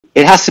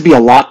it has to be a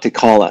lot to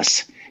call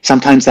us.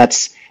 Sometimes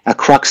that's a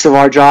crux of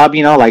our job,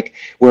 like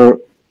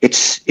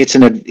it's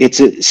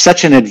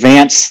such an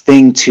advanced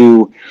thing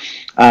to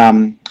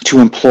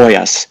employ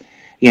us.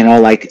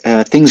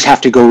 Things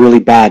have to go really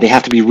bad. They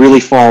have to be really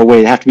far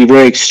away. They have to be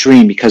very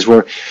extreme because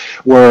no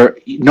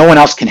one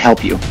else can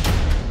help you.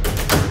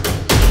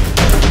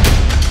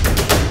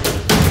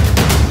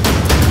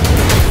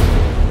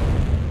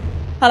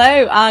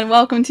 Hello and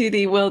welcome to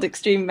the World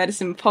Extreme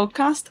Medicine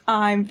podcast.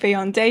 I'm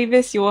Fionn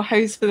Davis, your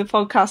host for the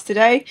podcast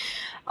today.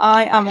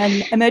 I am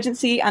an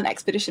emergency and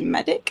expedition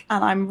medic,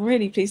 and I'm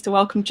really pleased to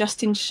welcome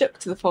Justin Shook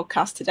to the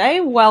podcast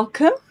today.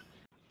 Welcome.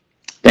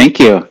 Thank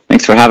you.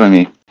 Thanks for having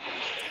me.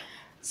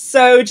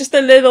 So just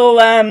a little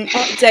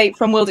update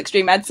from World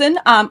Extreme Medicine.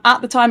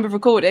 At the time of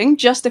recording,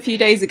 just a few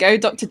days ago,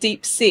 Dr.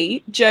 Deep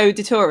Sea, Joe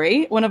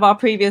Dittori, one of our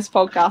previous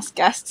podcast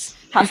guests,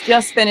 has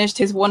just finished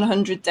his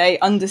 100-day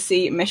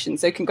undersea mission.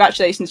 So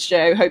congratulations,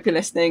 Joe. Hope you're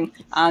listening,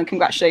 and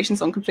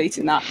congratulations on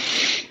completing that.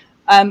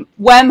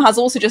 WEM has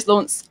also just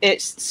launched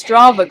its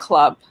Strava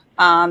Club,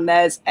 and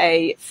there's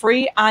a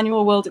free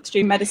annual World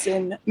Extreme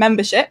Medicine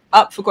membership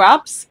up for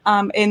grabs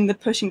in the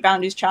Pushing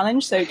Boundaries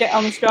Challenge. So get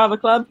on the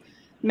Strava Club,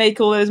 make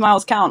all those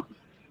miles count.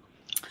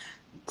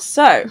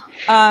 So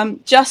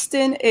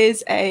Justin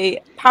is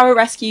a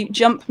Pararescue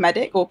jump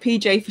medic, or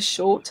PJ for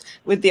short,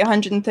 with the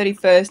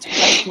 131st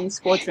Rescue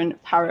Squadron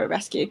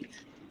Pararescue.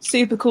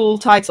 Super cool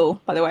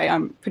title, by the way.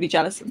 I'm pretty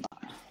jealous of that.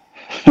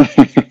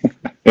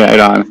 Yeah, right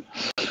on.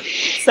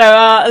 So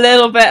a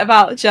little bit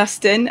about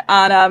Justin,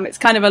 and it's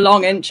kind of a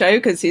long intro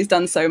because he's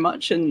done so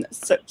much and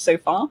so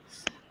far.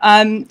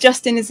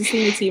 Justin is a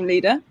senior team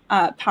leader,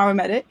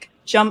 paramedic,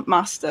 jump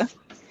master,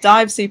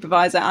 dive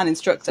supervisor and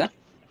instructor,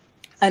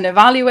 an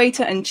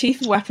evaluator and chief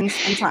of weapons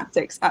and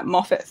tactics at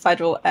Moffett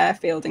Federal Air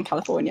Field in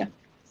California.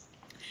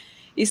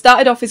 He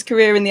started off his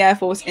career in the Air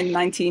Force in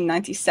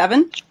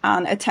 1997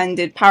 and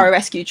attended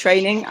pararescue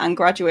training and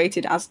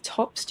graduated as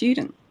top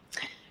student.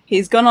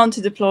 He's gone on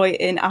to deploy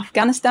in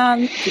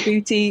Afghanistan,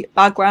 Djibouti,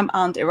 Bagram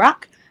and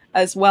Iraq,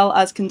 as well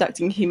as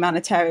conducting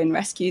humanitarian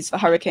rescues for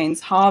Hurricanes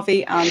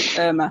Harvey and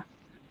Irma.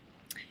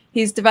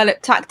 He's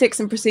developed tactics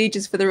and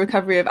procedures for the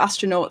recovery of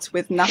astronauts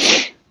with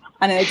NASA,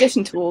 and in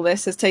addition to all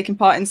this, has taken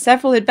part in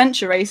several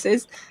adventure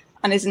races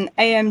and is an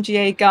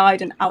AMGA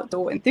guide and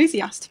outdoor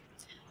enthusiast.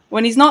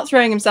 When he's not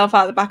throwing himself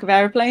out the back of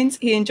aeroplanes,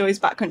 he enjoys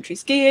backcountry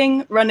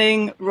skiing,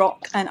 running,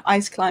 rock and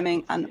ice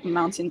climbing and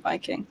mountain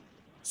biking.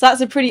 So that's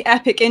a pretty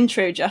epic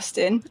intro,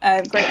 Justin.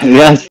 Great to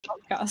yes.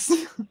 Podcast.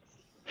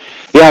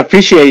 Yeah, I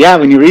appreciate it. Yeah,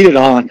 when you read it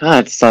all, I'm like,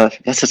 God,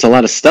 that's just a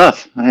lot of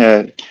stuff.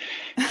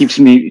 Keeps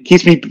me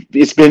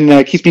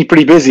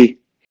pretty busy.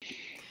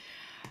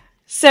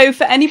 So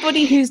for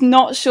anybody who's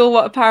not sure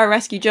what a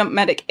pararescue jump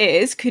medic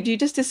is, could you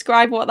just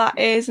describe what that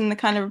is and the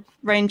kind of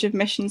range of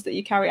missions that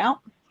you carry out?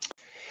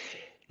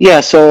 Yeah,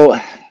 so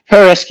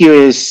pararescue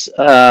is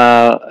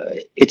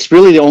it's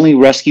really the only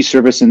rescue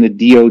service in the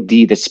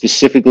DoD that's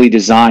specifically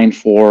designed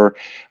for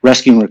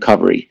rescue and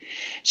recovery.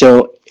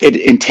 So it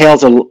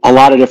entails a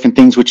lot of different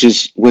things, which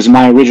was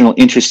my original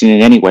interest in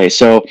it anyway.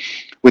 So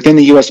within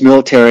the U.S.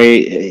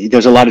 military,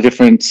 there's a lot of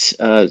different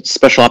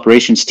special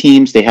operations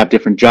teams. They have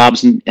different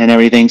jobs and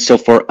everything. So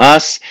for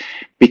us,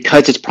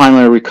 because it's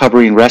primarily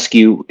recovery and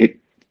rescue,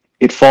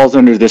 it falls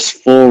under this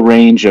full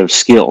range of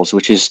skills,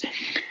 which is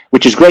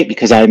great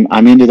because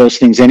I'm into those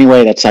things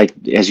anyway. That's like,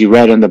 as you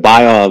read in the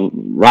bio,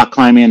 rock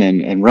climbing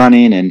and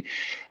running and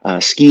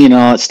skiing and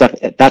all that stuff.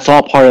 That's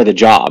all part of the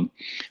job.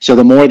 So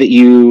the more that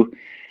you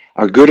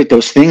are good at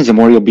those things, the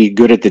more you'll be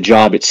good at the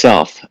job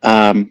itself.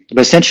 But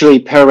essentially,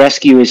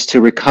 pararescue is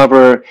to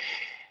recover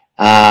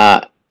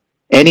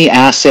any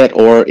asset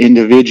or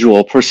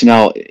individual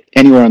personnel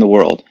anywhere in the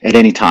world at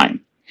any time.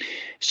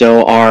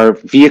 So our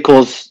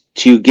vehicles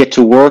to get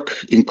to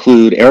work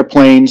include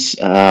airplanes,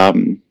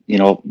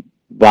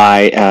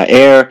 by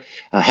air,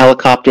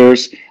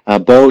 helicopters,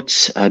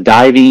 boats,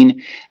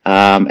 diving,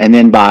 and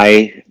then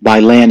by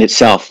land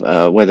itself,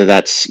 whether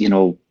that's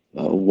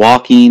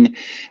walking,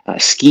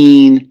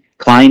 skiing,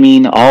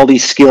 climbing. All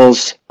these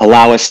skills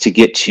allow us to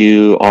get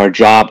to our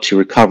job to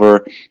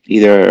recover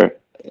either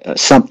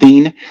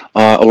something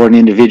or an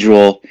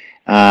individual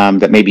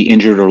that may be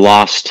injured or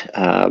lost.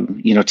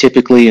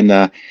 Typically in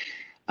the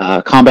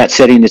combat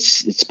setting,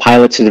 it's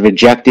pilots that have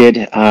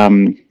ejected,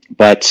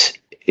 but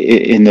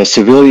in the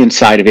civilian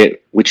side of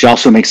it, which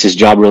also makes this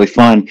job really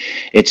fun,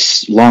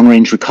 it's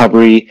long-range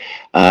recovery,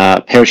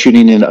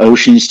 parachuting in the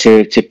oceans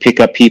to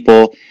pick up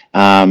people,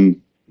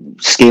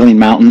 scaling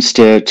mountains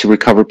to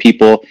recover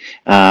people.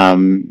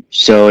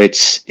 So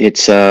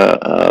it's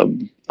a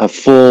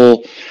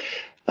full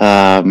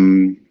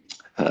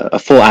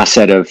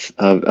asset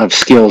of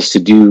skills to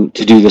do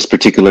this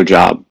particular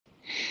job.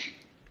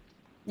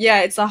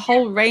 Yeah, it's a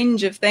whole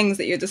range of things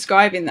that you're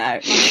describing there.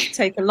 It must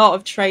take a lot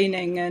of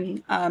training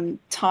and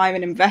time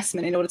and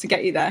investment in order to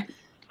get you there.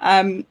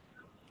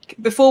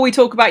 Before we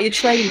talk about your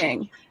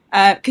training,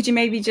 could you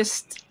maybe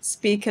just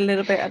speak a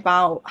little bit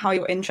about how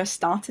your interest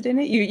started in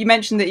it? You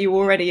mentioned that you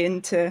were already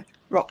into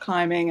rock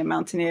climbing and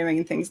mountaineering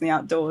and things in the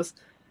outdoors.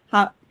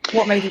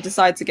 What made you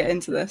decide to get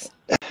into this?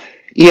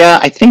 Yeah,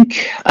 I think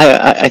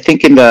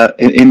in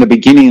the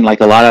beginning,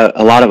 like a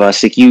lot of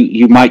us, like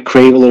you might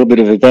crave a little bit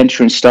of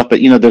adventure and stuff, but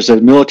you know, there's a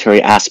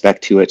military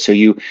aspect to it. So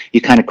you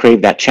kind of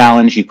crave that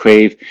challenge. You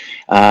crave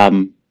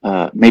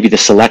maybe the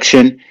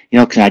selection. You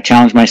know, can I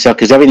challenge myself?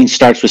 Because everything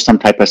starts with some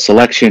type of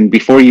selection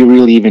before you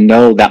really even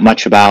know that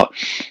much about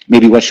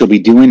maybe what you'll be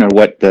doing or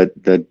what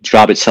the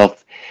job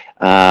itself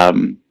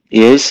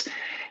is.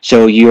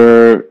 So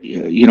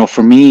you know,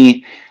 for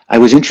me, I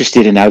was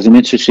interested in. I was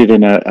interested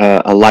in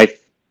a life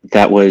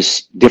that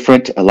was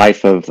different, a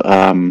life of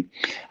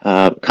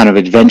kind of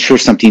adventure,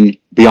 something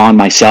beyond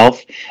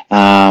myself,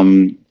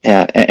 and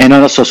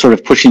also sort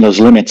of pushing those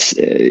limits.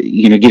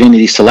 You know, getting into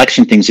these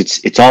selection things.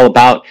 It's all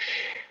about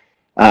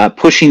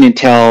pushing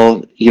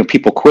until you know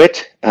people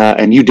quit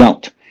and you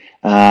don't.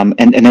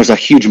 And there's a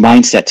huge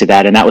mindset to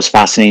that, and that was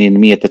fascinating to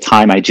me at the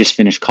time. I just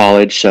finished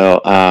college,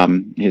 so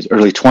it was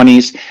early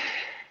 20s.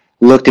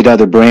 Looked at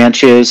other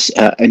branches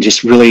and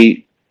just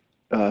really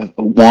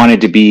wanted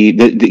to be,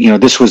 you know,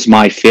 this was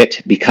my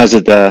fit because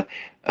of the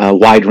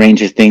wide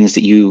range of things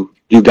that you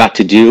got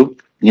to do.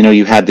 You know,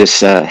 you had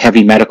this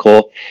heavy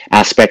medical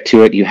aspect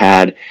to it. You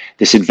had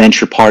this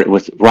adventure part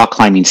with rock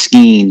climbing,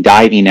 skiing,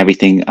 diving,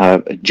 everything,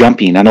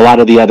 jumping. And a lot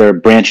of the other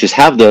branches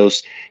have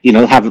those, you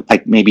know, have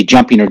like maybe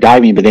jumping or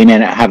diving, but they may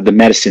not have the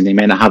medicine. They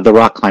may not have the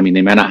rock climbing.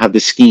 They may not have the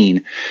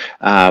skiing.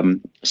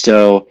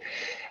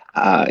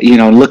 You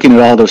know, looking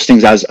at all those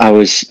things, I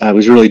was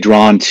really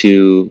drawn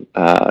to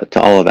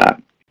all of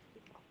that.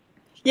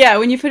 Yeah,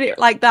 when you put it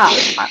like that,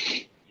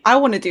 I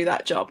want to do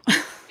that job.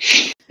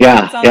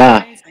 Yeah,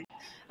 yeah. Amazing.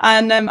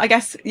 And I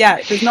guess,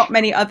 yeah, there's not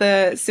many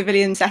other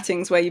civilian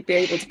settings where you'd be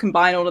able to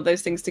combine all of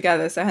those things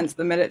together. So hence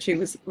the military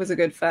was a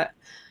good fit.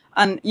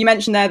 And you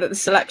mentioned there that the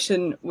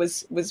selection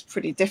was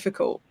pretty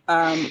difficult.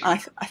 I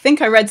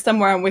think I read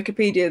somewhere on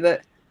Wikipedia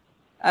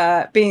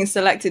that being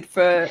selected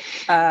for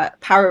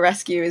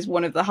Pararescue is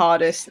one of the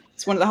hardest.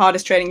 It's one of the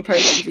hardest training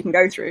programs you can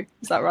go through.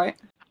 Is that right?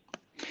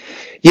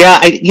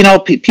 Yeah, you know,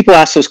 people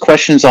ask those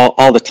questions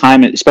all the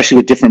time, especially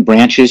with different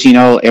branches. You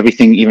know,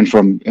 everything, even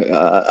from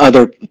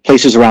other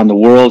places around the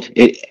world.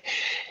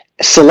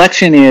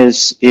 Selection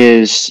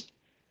is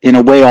in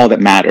a way all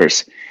that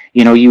matters.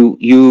 You know,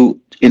 you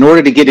in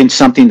order to get in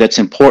something that's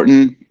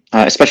important,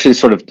 especially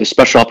sort of the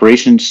special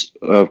operations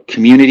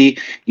community,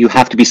 you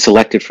have to be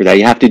selected for that.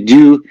 You have to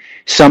do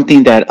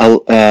something that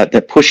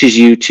that pushes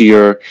you to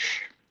your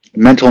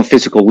mental and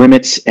physical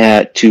limits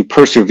to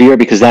persevere,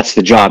 because that's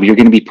the job. You're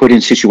going to be put in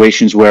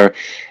situations where,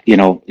 you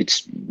know,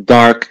 it's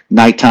dark,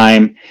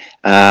 nighttime,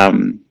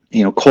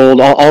 you know,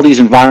 cold, all these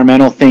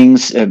environmental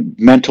things,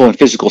 mental and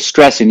physical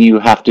stress, and you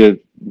have to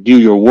do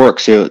your work.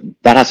 So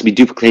that has to be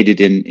duplicated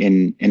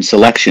in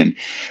selection.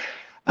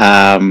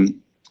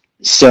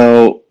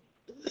 So,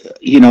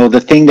 you know,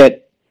 the thing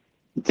that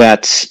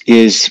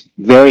is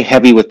very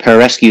heavy with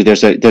pararescue,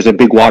 there's a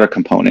big water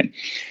component.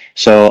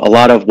 So a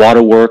lot of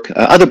water work.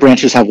 Other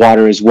branches have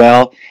water as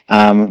well.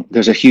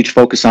 There's a huge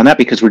focus on that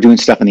because we're doing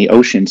stuff in the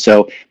ocean.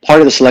 So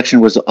part of the selection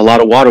was a lot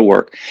of water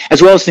work,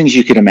 as well as things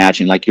you could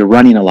imagine, like you're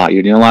running a lot,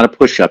 you're doing a lot of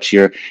push-ups,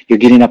 you're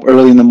getting up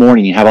early in the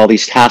morning, you have all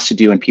these tasks to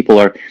do, and people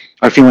are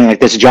feeling like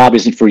this job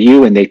isn't for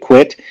you, and they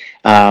quit.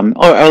 Or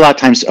a lot of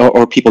times,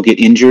 or people get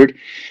injured.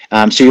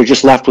 So you're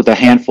just left with a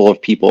handful of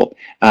people.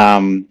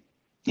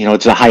 You know,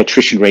 it's a high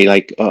attrition rate,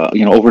 like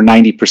you know, over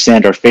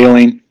 90% are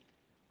failing.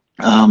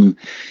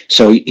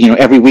 So, you know,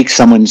 every week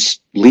someone's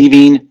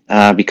leaving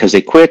because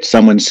they quit,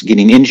 someone's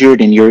getting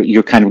injured, and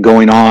you're kind of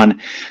going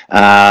on.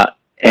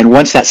 And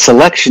once that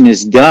selection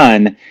is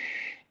done,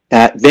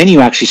 then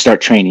you actually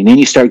start training. Then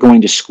you start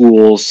going to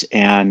schools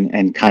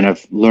and kind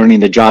of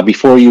learning the job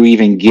before you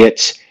even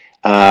get.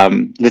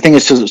 The thing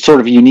that's sort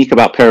of unique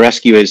about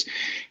pararescue is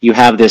you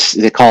have this,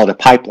 they call it a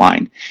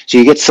pipeline. So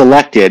you get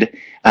selected,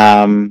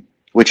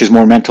 which is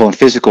more mental and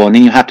physical, and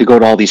then you have to go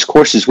to all these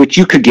courses, which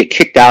you could get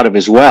kicked out of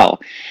as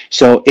well.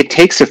 So it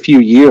takes a few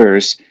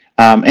years,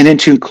 and then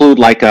to include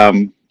like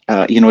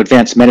you know,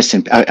 advanced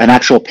medicine, an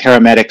actual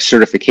paramedic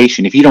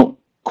certification. If you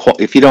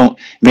don't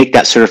make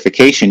that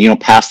certification, you don't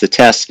pass the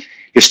test,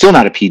 you're still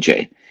not a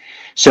PJ.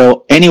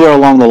 So anywhere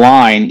along the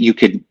line, you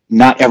could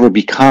not ever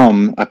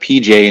become a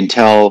PJ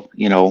until,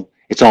 you know,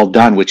 it's all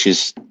done, which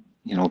is,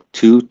 you know,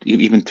 2,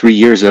 even 3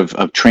 years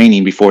of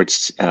training before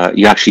it's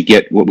you actually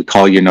get what we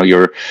call, you know,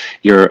 your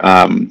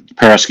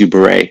pararescue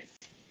beret.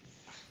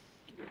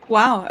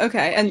 Wow.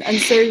 Okay. And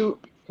so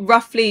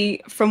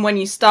roughly from when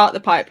you start the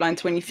pipeline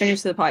to when you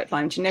finish the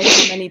pipeline, do you know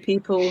how many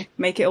people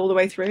make it all the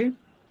way through?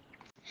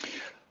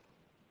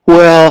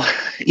 Well,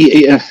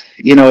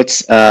 you know,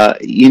 it's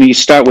you know, you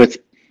start with,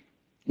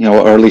 you know,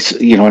 or at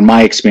least, you know, in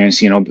my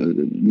experience, you know,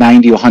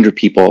 90 to 100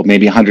 people,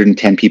 maybe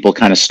 110 people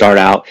kind of start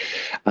out.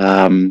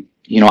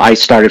 You know, I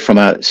started from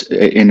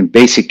in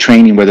basic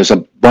training where there's a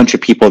bunch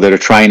of people that are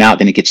trying out,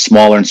 then it gets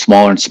smaller and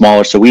smaller and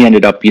smaller. So we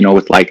ended up, you know,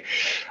 with like,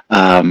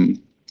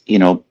 you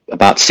know,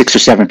 about 6 or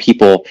 7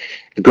 people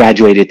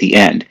graduated at the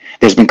end.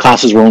 There's been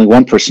classes where only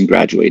one person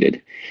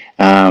graduated.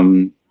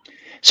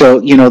 So,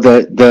 you know,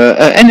 and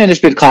then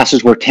there's been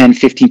classes where 10,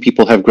 15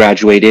 people have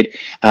graduated.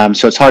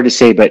 So it's hard to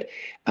say, but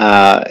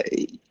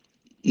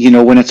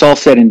when it's all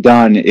said and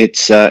done,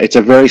 it's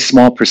a very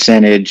small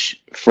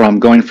percentage from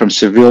going from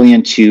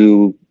civilian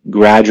to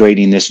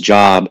graduating this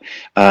job.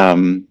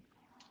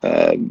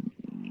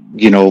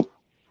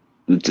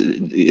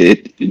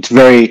 It's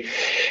very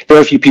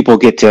few people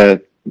get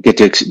to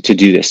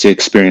do this, to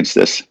experience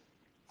this.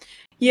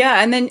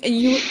 Yeah, and then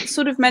you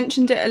sort of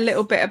mentioned it a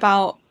little bit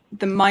about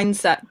the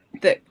mindset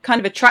that kind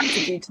of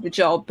attracted you to the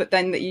job, but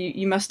then that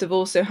you must have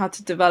also had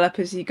to develop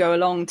as you go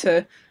along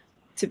to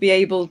be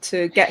able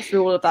to get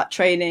through all of that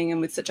training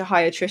and with such a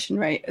high attrition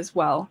rate as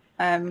well.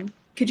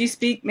 Could you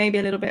speak maybe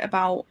a little bit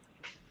about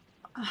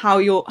how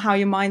your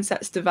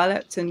mindset's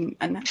developed and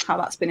how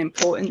that's been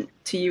important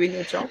to you in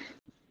your job?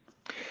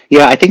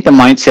 Yeah, I think the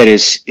mindset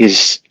is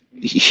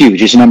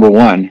huge. It's number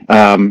one.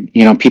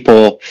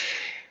 People,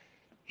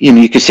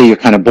 you could say you're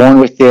kind of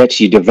born with it,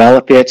 you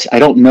develop it. I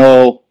don't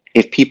know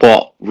if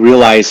people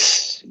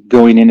realize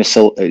going into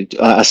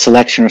a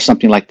selection or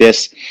something like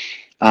this,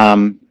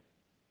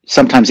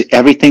 sometimes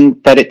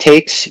everything that it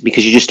takes,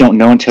 because you just don't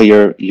know until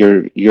you're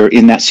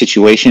in that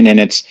situation, and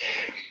it's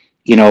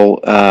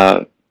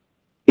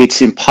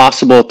it's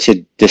impossible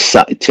to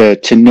decide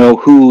to know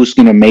who's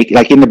going to make it.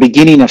 Like in the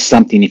beginning of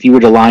something, if you were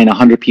to line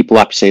 100 people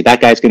up, say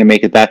that guy's going to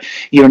make it, that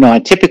you don't know.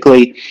 And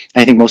typically,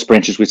 I think most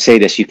branches would say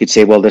this. You could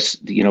say, well, this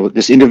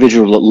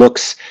individual that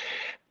looks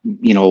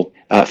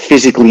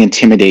physically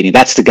intimidating,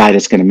 that's the guy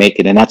that's going to make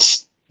it, and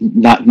that's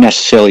not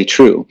necessarily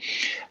true,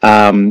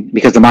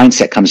 because the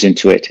mindset comes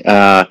into it.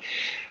 I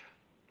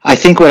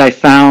think what I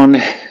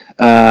found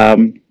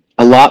a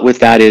lot with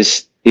that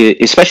is,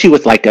 especially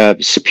with like a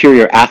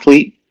superior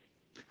athlete,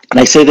 and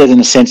I say that in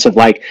the sense of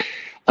like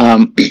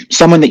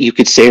someone that you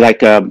could say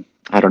like a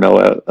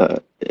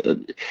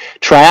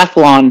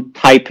triathlon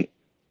type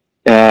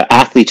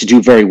athletes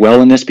do very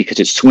well in this, because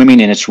it's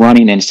swimming and it's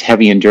running and it's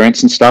heavy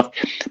endurance and stuff.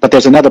 But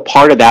there's another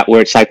part of that where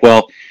it's like,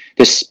 well,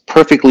 this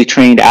perfectly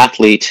trained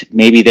athlete,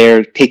 maybe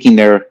they're taking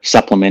their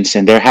supplements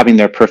and they're having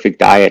their perfect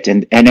diet,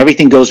 and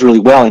everything goes really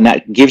well, and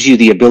that gives you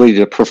the ability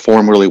to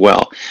perform really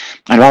well.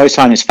 And I always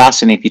find it's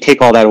fascinating, if you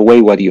take all that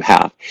away, what do you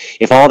have?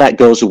 If all that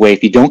goes away,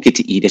 if you don't get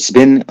to eat, it's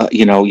been,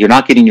 you're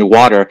not getting your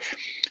water,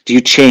 do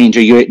you change,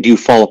 or do you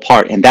fall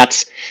apart? And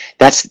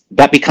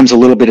that becomes a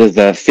little bit of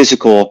the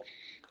physical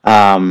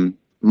mindset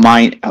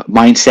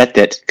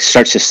that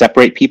starts to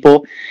separate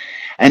people.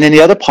 And then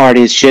the other part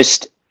is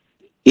just,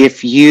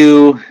 if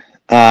you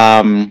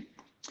were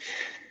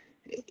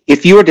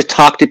to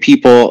talk to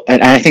people,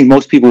 and I think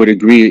most people would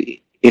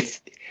agree,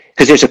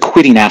 because there's a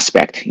quitting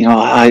aspect.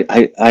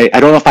 I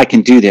don't know if I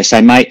can do this.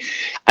 I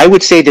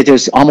would say that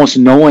there's almost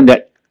no one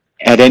that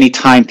at any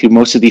time through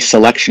most of these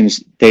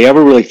selections, they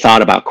ever really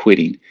thought about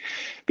quitting.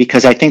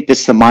 Because I think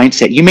that's the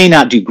mindset. You may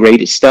not do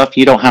great at stuff.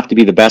 You don't have to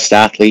be the best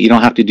athlete. You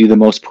don't have to do the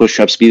most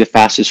push-ups, be the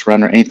fastest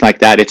runner, anything like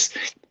that. It's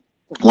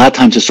a lot of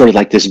times it's sort of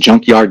like this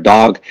junkyard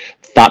dog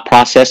thought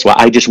process. Well,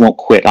 I just won't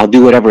quit. I'll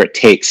do whatever it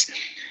takes.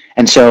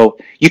 And so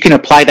you can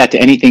apply that to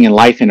anything in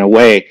life in a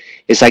way.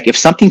 It's like if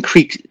something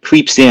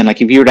creeps in,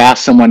 like if you were to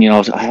ask someone,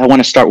 I want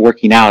to start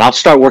working out. I'll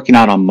start working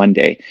out on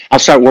Monday. I'll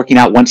start working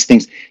out once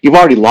you've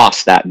already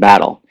lost that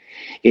battle.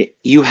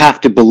 You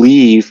have to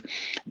believe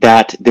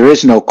that there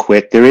is no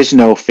quit, there is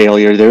no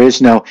failure,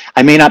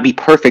 I may not be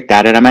perfect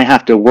at it, I might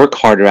have to work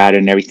harder at it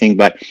and everything,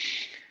 but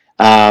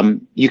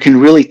you can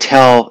really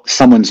tell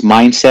someone's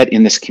mindset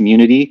in this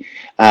community,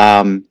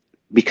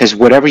 because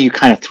whatever you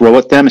kind of throw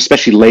at them,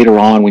 especially later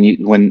on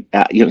when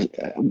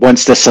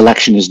once the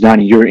selection is done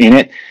and you're in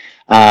it,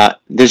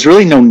 there's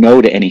really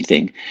no to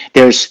anything.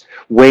 There's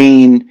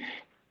weighing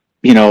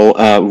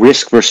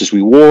risk versus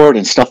reward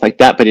and stuff like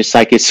that. But it's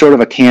sort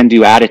of a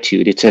can-do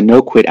attitude. It's a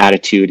no-quit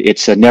attitude.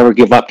 It's a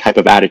never-give-up type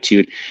of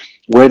attitude.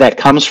 Where that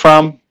comes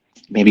from,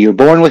 maybe you're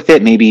born with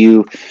it. Maybe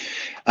you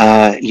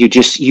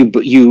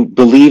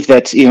believe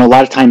that, a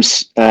lot of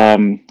times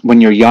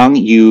when you're young,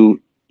 you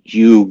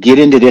get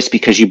into this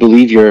because you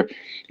believe you're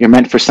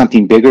meant for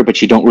something bigger, but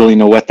you don't really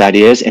know what that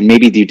is. And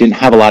maybe you didn't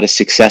have a lot of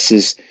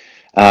successes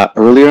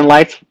earlier in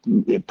life,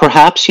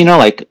 perhaps,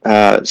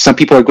 some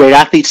people are great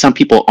athletes, some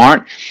people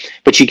aren't,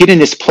 but you get in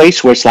this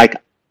place where it's like,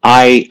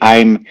 I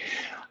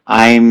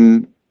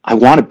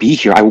want to be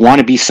here. I want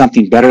to be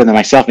something better than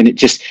myself. And it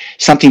just,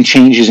 something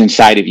changes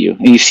inside of you.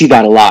 And you see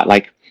that a lot,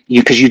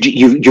 because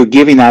you're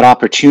giving that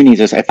opportunity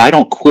to, if I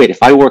don't quit,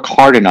 if I work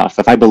hard enough,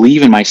 if I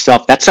believe in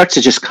myself, that starts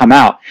to just come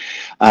out.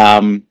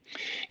 I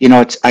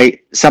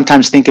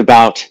sometimes think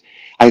about,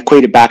 I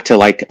equate it back to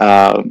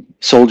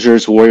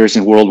soldiers, warriors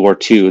in World War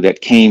II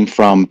that came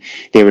from,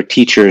 they were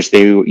teachers, they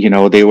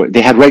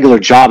had regular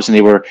jobs, and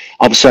they were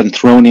all of a sudden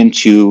thrown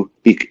into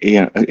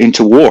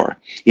war.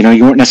 You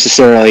weren't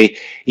necessarily,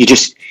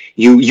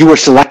 you were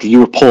selected, you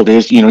were pulled.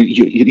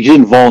 You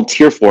didn't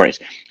volunteer for it,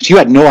 so you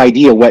had no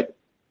idea what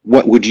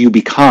would you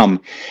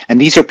become.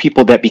 And these are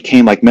people that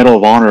became like Medal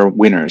of Honor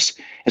winners.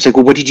 It's like,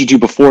 well, what did you do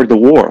before the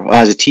war?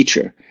 As a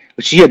teacher.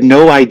 But you had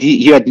no idea.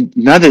 You had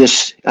none of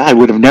this. I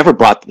would have never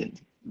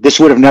this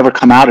would have never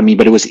come out of me,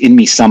 but it was in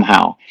me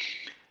somehow.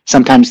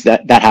 Sometimes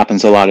that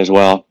happens a lot as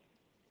well.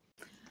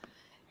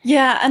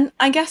 Yeah, and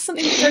I guess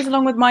something that goes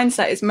along with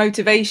mindset is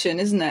motivation,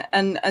 isn't it?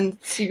 And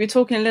so you were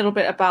talking a little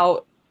bit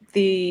about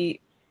the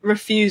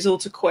refusal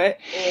to quit,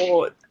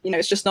 or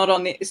it's just not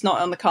on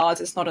the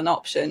cards, it's not an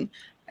option.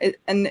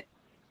 And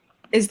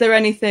is there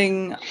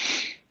anything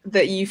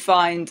that you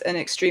find an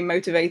extreme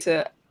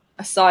motivator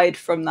aside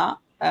from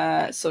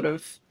that sort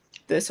of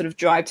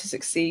drive to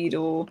succeed,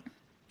 or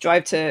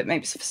drive to,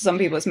 maybe for some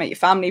people it's make your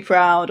family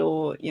proud,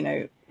 or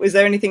was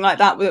there anything like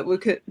that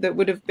that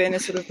would have been a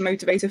sort of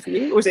motivator for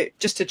you, or was it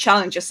just to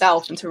challenge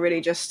yourself and to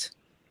really just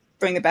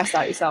bring the best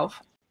out of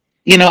yourself?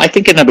 I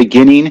think in the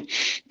beginning,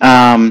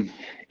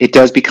 it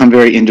does become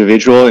very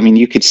individual. I mean,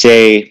 you could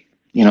say,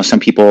 some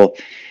people,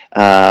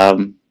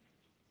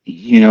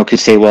 could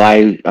say,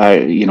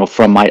 well,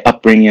 from my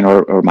upbringing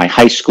or my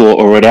high school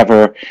or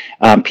whatever,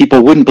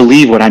 people wouldn't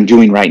believe what I'm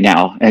doing right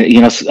now.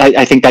 And,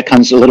 I think that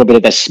comes a little bit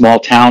of that small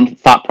town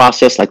thought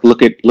process, like,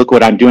 look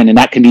what I'm doing. And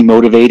that can be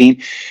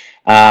motivating.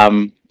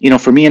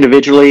 For me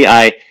individually,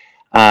 I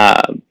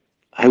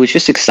was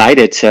just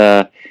excited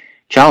to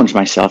challenge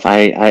myself.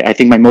 I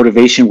think my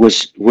motivation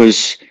was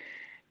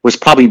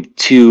probably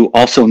to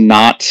also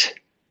not,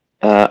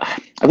 I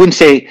wouldn't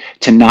say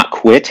to not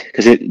quit,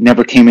 because it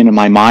never came into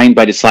my mind,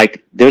 but it's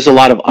like there's a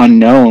lot of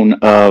unknown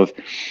of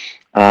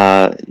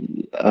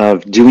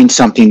doing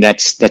something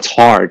that's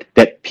hard,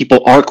 that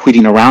people are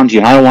quitting around you,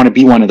 and I don't want to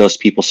be one of those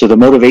people. So the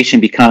motivation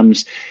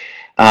becomes,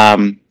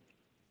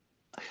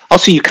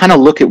 also, you kind of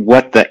look at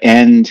what the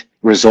end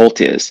result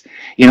is,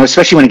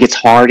 especially when it gets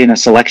hard in a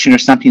selection or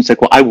something. It's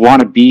like, well, I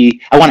want to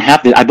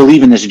have I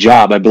believe in this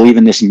job. I believe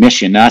in this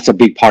mission. Now, that's a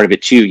big part of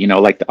it too.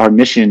 Like our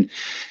mission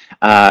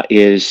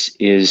is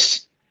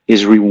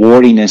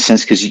rewarding in a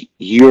sense, because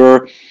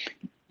you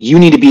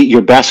need to be at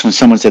your best when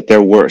someone's at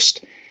their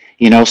worst.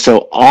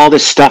 So all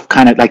this stuff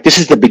kind of like, this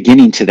is the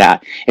beginning to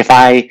that. If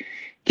I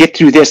get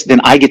through this,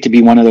 then I get to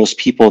be one of those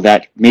people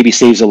that maybe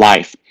saves a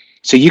life.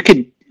 So you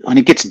could, when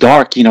it gets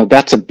dark,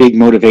 that's a big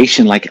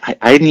motivation. Like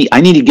I need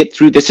to get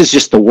through. This is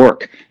just the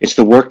work. It's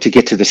the work to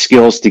get to the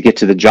skills, to get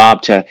to the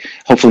job, to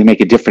hopefully make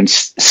a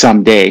difference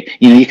someday.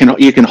 You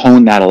can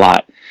hone that a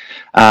lot.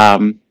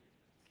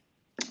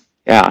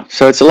 Yeah.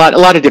 So it's a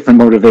lot of different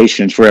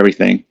motivations for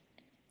everything.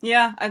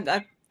 Yeah,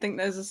 I think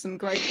those are some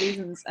great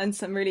reasons and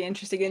some really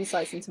interesting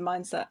insights into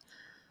mindset.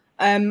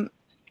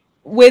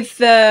 With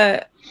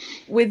the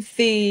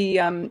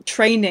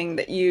training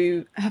that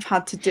you have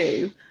had to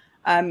do,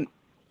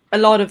 a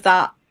lot of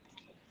that,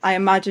 I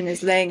imagine,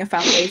 is laying a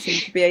foundation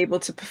to be able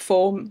to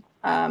perform,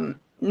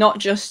 not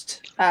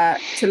just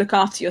to look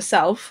after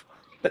yourself,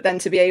 but then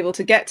to be able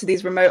to get to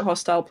these remote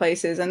hostile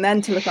places and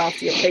then to look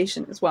after your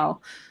patient as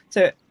well.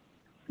 So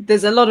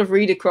there's a lot of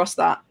read across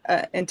that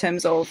in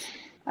terms of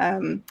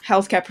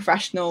healthcare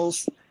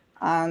professionals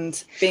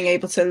and being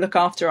able to look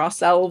after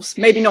ourselves,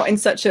 maybe not in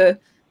such a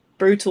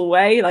brutal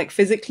way, like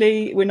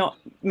physically we're not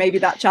maybe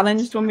that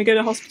challenged when we go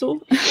to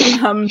hospital.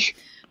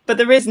 But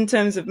there is in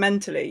terms of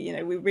mentally,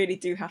 we really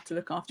do have to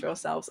look after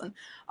ourselves. And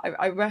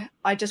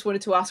I just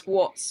wanted to ask,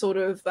 what sort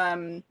of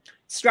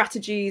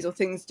strategies or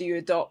things do you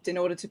adopt in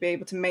order to be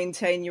able to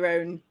maintain your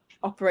own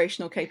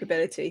operational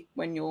capability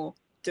when you're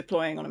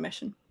deploying on a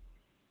mission?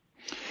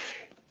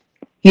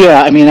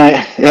 Yeah, I mean,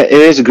 it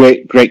is a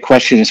great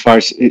question as far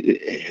as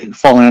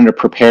falling under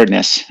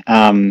preparedness.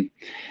 And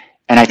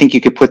I think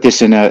you could put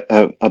this in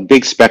a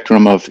big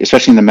spectrum of,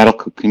 especially in the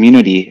medical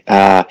community.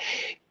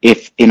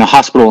 If in a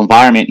hospital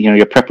environment,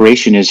 your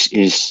preparation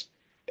is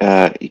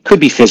it could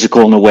be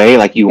physical in a way,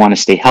 like you want to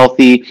stay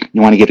healthy,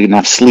 you want to get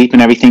enough sleep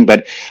and everything,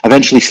 but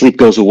eventually sleep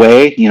goes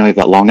away. You've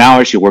got long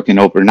hours, you're working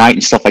overnight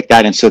and stuff like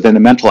that. And so then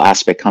the mental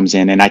aspect comes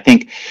in. And I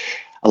think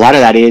a lot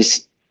of that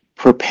is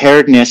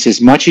preparedness,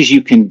 as much as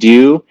you can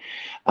do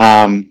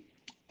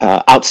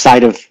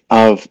outside of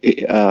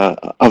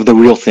the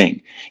real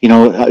thing.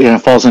 It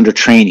falls under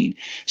training.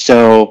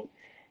 So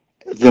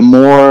the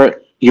more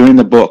you're in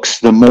the books,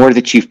 the more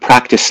that you've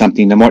practiced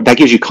something, the more that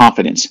gives you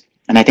confidence.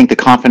 And I think the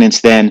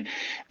confidence then,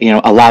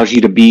 allows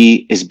you to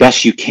be as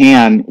best you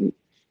can,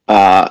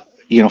 for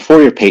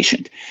your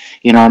patient.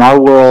 In our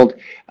world,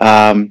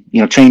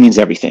 training is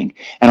everything.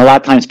 And a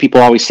lot of times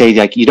people always say,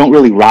 like, you don't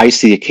really rise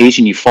to the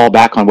occasion, you fall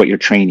back on what your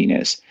training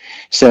is.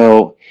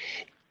 So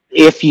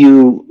if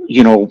you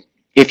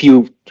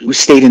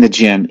stayed in the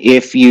gym,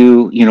 if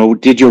you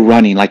did your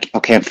running, like,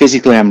 okay, I'm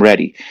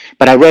ready.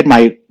 But I read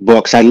my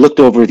books, I looked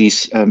over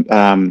these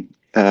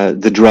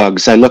the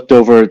drugs, I looked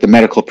over the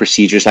medical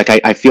procedures, like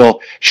I feel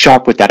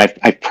sharp with that.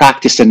 I've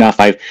practiced enough.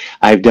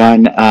 I've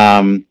done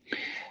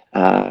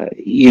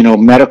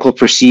medical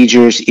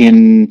procedures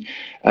in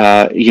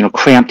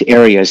cramped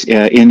areas.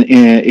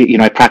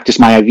 I practiced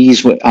my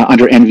IVs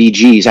under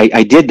NVGs.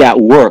 I did that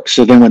work.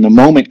 So then when the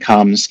moment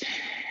comes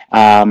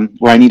where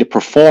I need to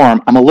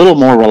perform, I'm a little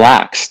more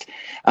relaxed.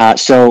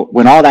 So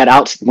when all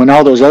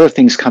those other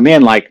things come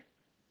in, like,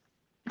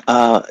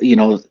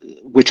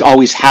 which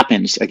always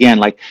happens, again,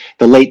 like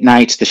the late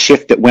nights, the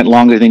shift that went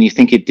longer than you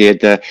think it did,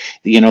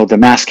 the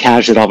mass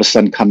casualty that all of a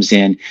sudden comes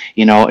in,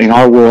 in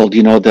our world,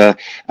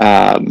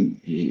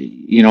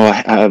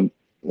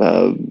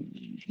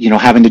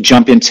 having to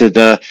jump into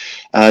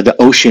the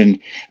ocean,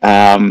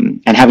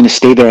 and having to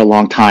stay there a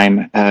long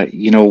time.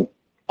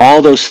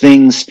 All those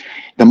things,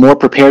 the more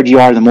prepared you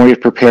are, the more you're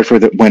prepared for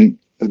when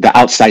the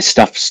outside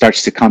stuff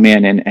starts to come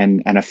in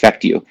and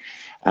affect you.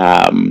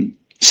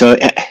 So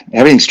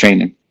everything's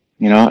training,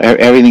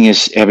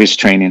 everything's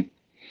training.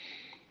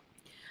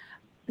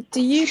 Do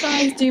you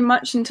guys do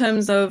much in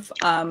terms of,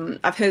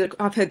 I've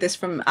heard this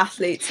from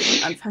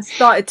athletes and have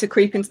started to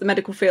creep into the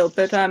medical field,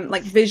 but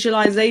like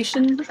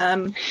visualization,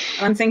 I'm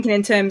thinking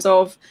in terms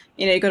of,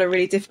 you've got a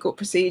really difficult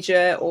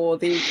procedure or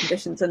the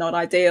conditions are not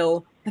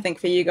ideal. I think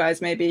for you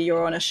guys, maybe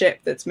you're on a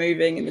ship that's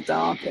moving in the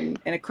dark and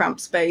in a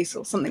cramped space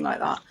or something like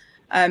that.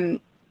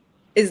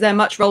 Is there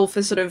much role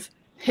for sort of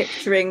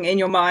picturing in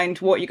your mind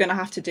what you're going to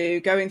have to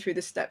do, going through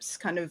the steps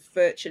kind of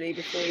virtually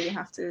before you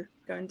have to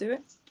go and do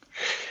it?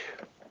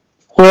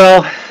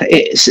 Well,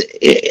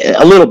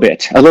 a little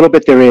bit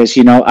there is,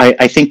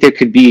 I think there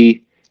could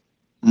be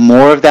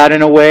more of that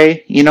in a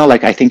way,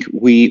 like I think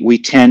we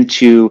tend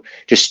to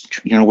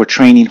just, we're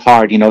training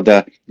hard,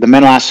 the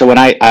mental aspect. So when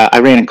I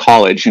ran in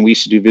college, and we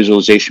used to do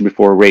visualization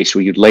before a race,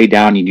 where you'd lay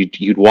down and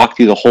you'd walk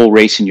through the whole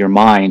race in your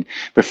mind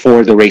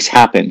before the race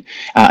happened.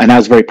 And that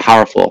was very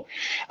powerful.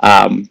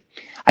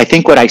 I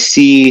think what I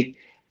see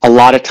a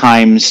lot of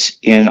times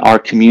in our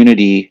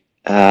community,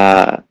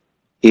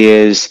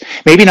 is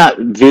maybe not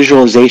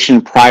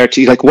visualization prior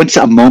to, like, once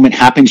a moment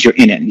happens, you're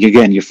in it.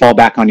 You fall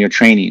back on your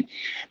training.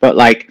 But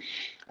like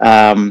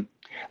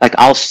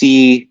I'll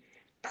see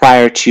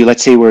prior to,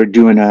 let's say we're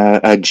doing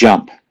a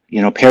jump,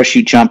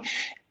 parachute jump,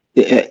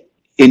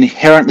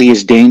 inherently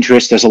is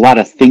dangerous. There's a lot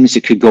of things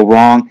that could go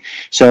wrong.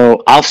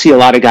 So I'll see a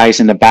lot of guys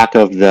in the back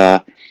of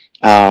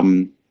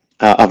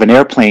of an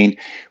airplane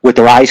with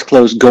their eyes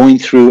closed, going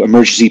through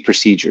emergency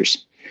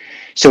procedures.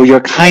 So you're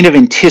kind of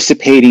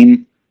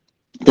anticipating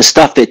the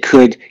stuff that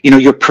could,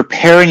 you're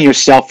preparing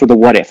yourself for the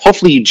what if.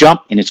 Hopefully you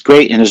jump and it's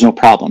great and there's no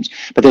problems.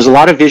 But there's a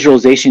lot of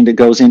visualization that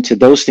goes into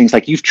those things.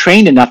 Like, you've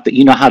trained enough that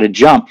you know how to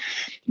jump.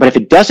 But if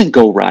it doesn't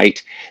go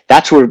right,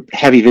 that's where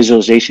heavy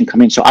visualization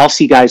come in. So I'll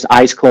see guys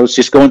eyes closed,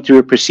 just going through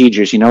your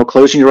procedures,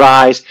 closing your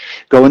eyes,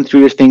 going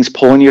through your things,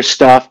 pulling your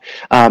stuff.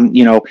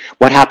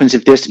 What happens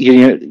if this,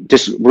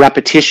 just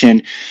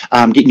repetition,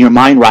 getting your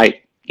mind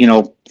right,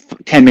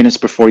 10 minutes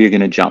before you're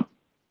going to jump.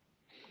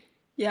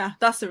 Yeah,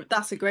 that's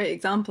a great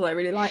example. I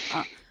really like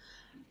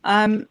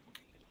that.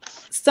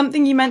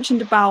 Something you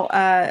mentioned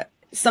about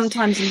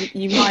sometimes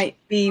you might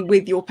be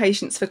with your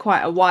patients for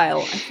quite a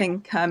while. I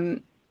think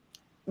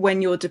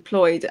when you're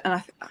deployed,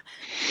 and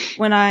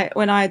when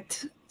I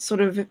sort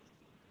of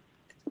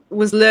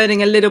was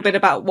learning a little bit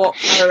about what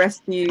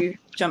pararescue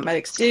jump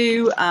medics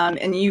do,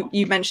 and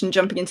you mentioned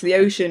jumping into the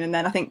ocean, and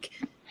then I think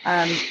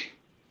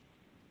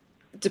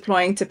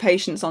deploying to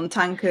patients on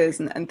tankers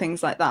and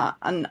things like that.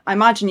 And I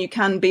imagine you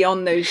can be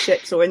on those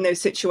ships or in those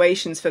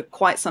situations for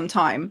quite some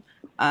time,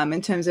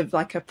 in terms of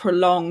like a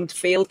prolonged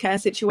field care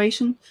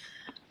situation.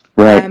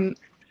 Right.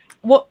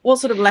 What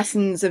sort of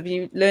lessons have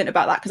you learned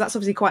about that? Because that's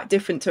obviously quite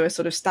different to a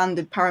sort of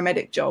standard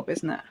paramedic job,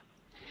 isn't it?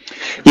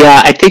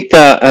 Yeah, I think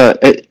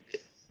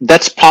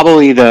that's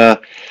probably the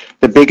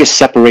biggest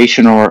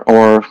separation,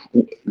 or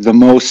the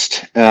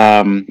most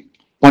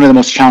one of the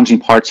most challenging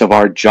parts of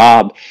our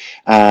job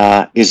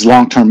is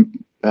long-term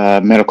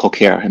medical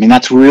care. I mean,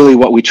 that's really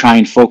what we try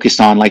and focus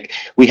on. Like,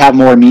 we have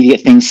more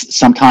immediate things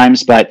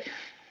sometimes, but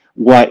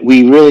what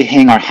we really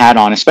hang our hat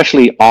on,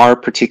 especially our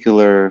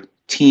particular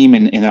team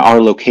in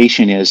our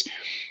location, is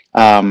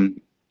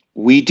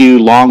we do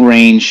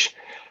long-range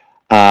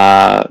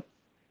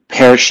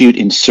parachute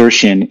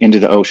insertion into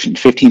the ocean,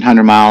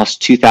 1,500 miles,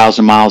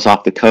 2,000 miles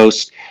off the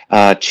coast,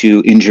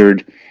 to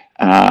injured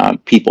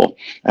people.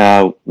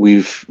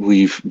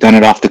 We've done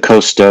it off the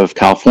coast of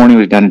California.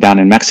 We've done it down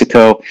in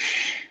Mexico.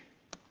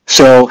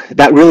 So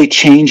that really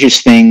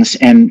changes things,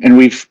 and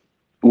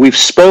we've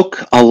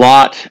spoke a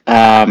lot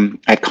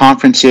at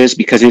conferences,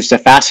 because it's a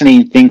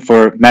fascinating thing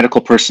for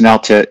medical personnel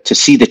to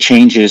see the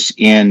changes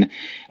in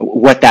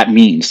what that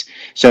means.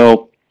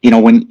 So,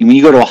 when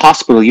you go to a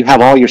hospital, you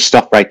have all your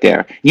stuff right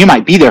there. You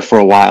might be there for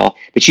a while,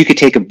 but you could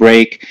take a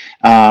break.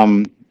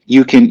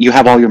 You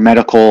have all your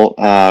medical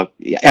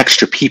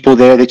extra people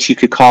there that you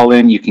could call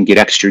in. You can get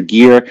extra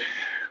gear.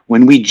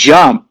 When we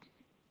jump,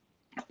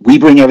 we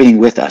bring everything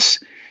with us.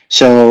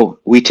 So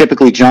we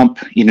typically jump,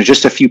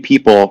 just a few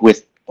people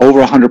with over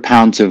 100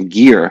 pounds of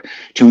gear,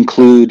 to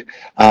include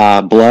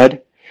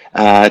blood,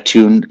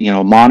 to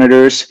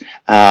monitors,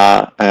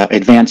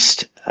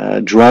 advanced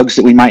drugs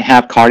that we might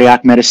have,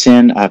 cardiac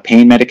medicine,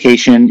 pain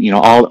medication,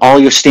 all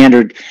your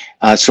standard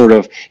sort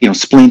of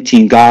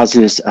splinting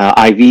gauzes,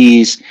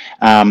 IVs,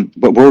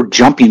 but we're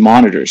jumping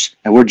monitors,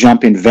 and we're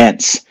jumping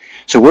vents.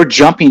 So we're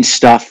jumping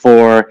stuff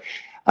for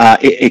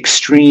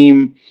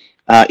extreme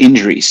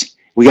injuries.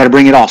 We got to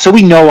bring it all. So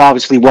we know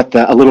obviously what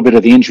a little bit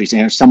of the injuries.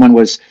 And if someone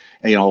was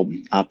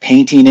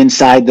painting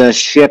inside the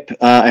ship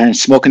and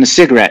smoking a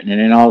cigarette, and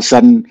then all of a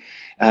sudden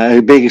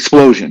a big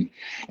explosion.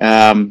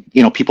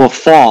 People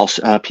fall.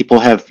 People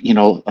have,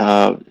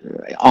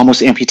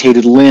 almost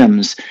amputated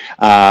limbs,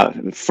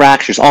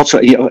 fractures.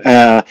 Also,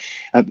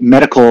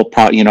 medical,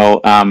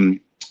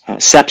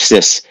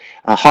 sepsis,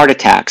 heart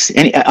attacks,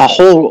 a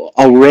whole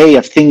array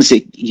of things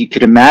that you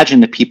could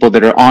imagine to people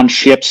that are on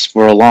ships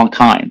for a long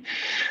time.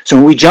 So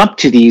when we jump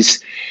to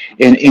these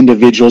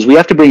individuals, we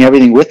have to bring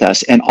everything with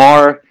us, and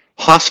our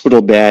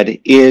hospital bed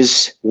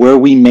is where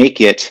we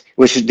make it,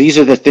 these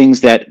are the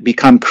things that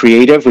become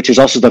creative, which is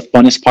also the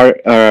funnest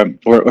part,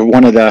 or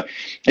one of the,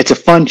 it's a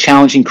fun,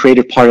 challenging,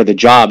 creative part of the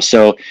job.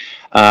 So,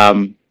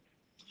 I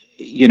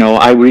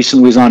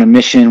recently was on a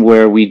mission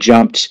where we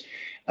jumped,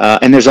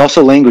 and there's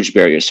also language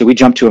barriers. So we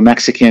jumped to a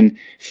Mexican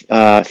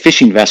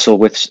fishing vessel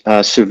with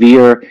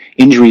severe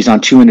injuries on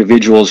 2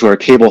 individuals where a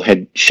cable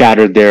had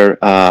shattered their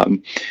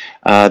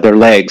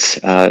legs,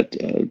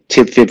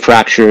 tib-fib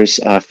fractures,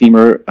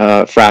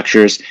 femur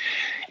fractures,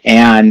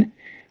 and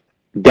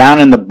down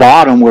in the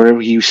bottom where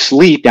you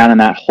sleep, down in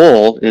that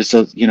hole, is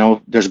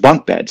there's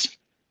bunk beds.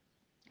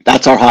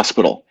 That's our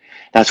hospital.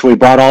 That's where we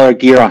brought all our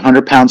gear,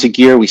 100 pounds of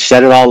gear. We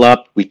set it all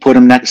up. We put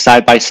them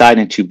side by side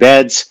in 2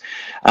 beds.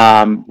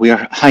 We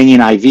are hanging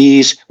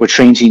IVs. We're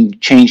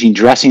changing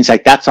dressings.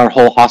 Like, that's our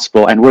whole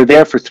hospital, and we're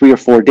there for 3 or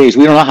 4 days.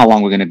 We don't know how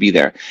long we're going to be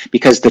there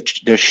because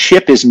the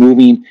ship is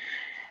moving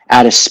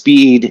at a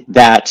speed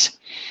that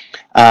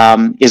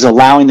is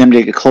allowing them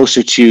to get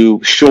closer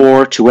to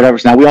shore, to whatever.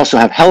 Now, we also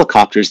have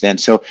helicopters then.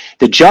 So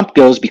the jump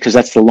goes because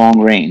that's the long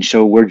range.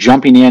 So we're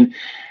jumping in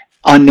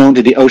unknown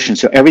to the ocean.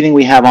 So everything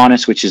we have on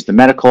us, which is the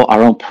medical,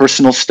 our own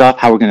personal stuff,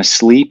 how we're going to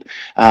sleep,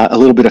 a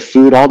little bit of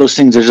food, all those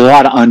things, there's a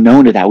lot of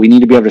unknown to that. We need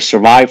to be able to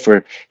survive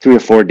for 3 or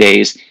 4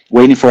 days,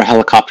 waiting for a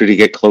helicopter to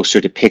get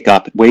closer to pick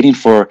up, waiting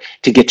to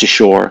get to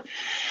shore.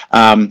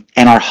 And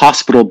our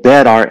hospital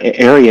bed, our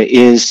area,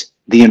 is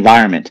the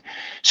environment.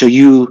 So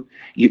you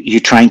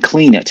try and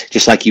clean it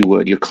just like you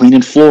would. You're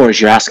cleaning floors.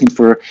 You're asking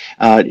for,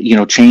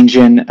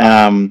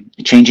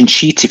 changing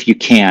sheets if you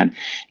can.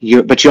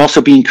 But you're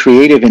also being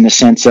creative in the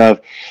sense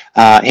of,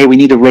 hey, we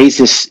need to raise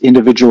this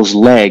individual's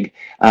leg.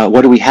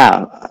 What do we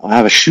have? I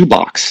have a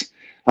shoebox.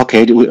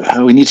 Okay,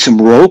 we need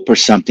some rope or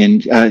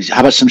something. How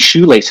about some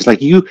shoelaces?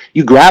 Like, you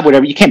grab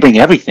whatever. You can't bring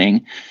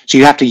everything, so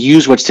you have to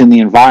use what's in the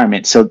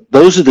environment. So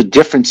those are the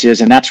differences,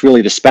 and that's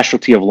really the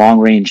specialty of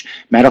long-range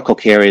medical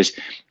care is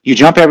you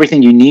jump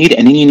everything you need,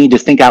 and then you need to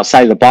think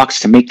outside of the box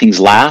to make things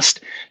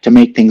last, to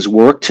make things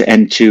work,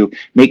 and to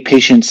make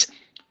patients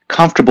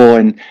comfortable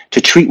and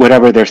to treat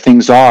whatever their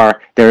things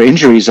are, their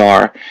injuries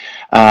are,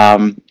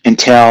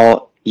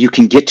 until you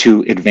can get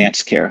to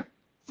advanced care.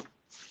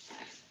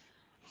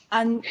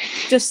 And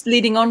just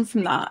leading on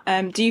from that,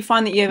 do you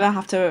find that you ever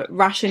have to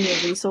ration your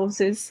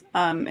resources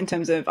in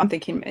terms of, I'm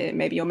thinking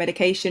maybe your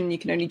medication, you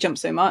can only jump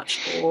so much,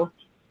 or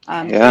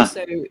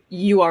also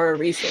you are a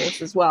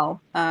resource as well.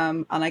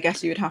 And I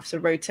guess you would have to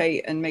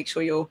rotate and make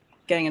sure you're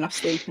getting enough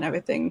sleep and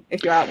everything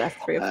if you're out there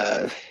for 3 or 4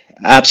 days.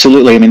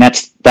 Absolutely. I mean,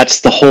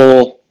 that's the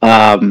whole,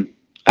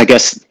 I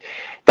guess,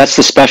 that's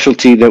the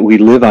specialty that we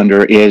live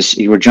under is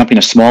you were jumping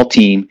a small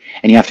team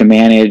and you have to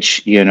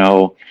manage,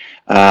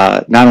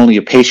 not only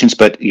your patients,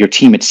 but your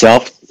team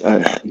itself.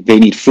 They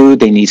need food,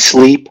 they need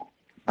sleep,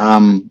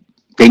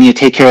 they need to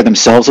take care of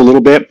themselves a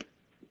little bit.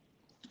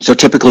 So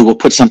typically we'll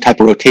put some type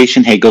of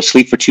rotation. Hey, go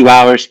sleep for 2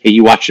 hours. Hey,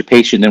 you watch your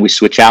patient, then we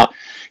switch out.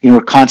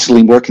 We're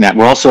constantly working that.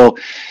 We're also,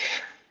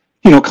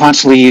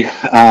 constantly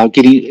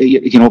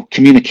getting,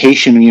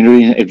 communication,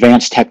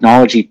 advanced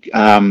technology,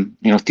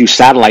 through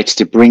satellites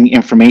to bring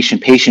information,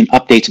 patient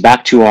updates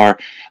back to our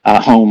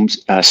home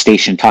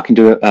station, talking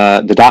to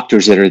the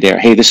doctors that are there.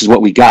 Hey, this is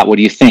what we got. What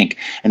do you think?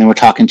 And then we're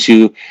talking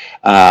to,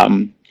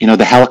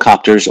 the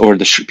helicopters or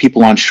the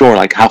people on shore,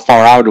 like how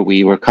far out are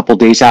we? We're a couple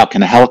days out.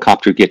 Can a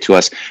helicopter get to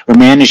us? We're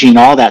managing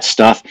all that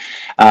stuff.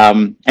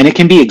 And it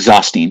can be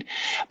exhausting,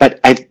 but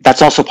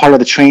that's also part of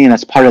the training.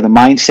 That's part of the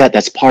mindset.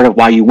 That's part of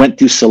why you went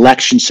through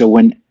selection. So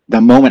when the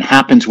moment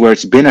happens where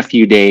it's been a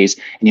few days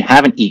and you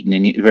haven't eaten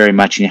very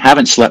much and you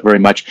haven't slept very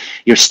much,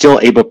 you're still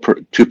able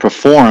to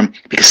perform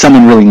because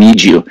someone really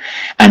needs you.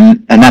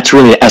 And that's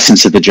really the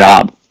essence of the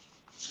job.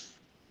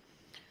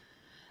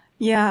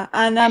 Yeah,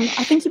 and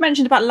I think you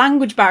mentioned about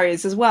language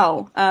barriers as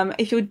well.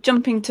 If you're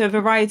jumping to a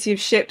variety of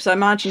ships, I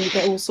imagine you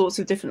get all sorts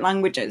of different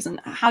languages.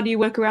 And how do you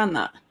work around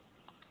that?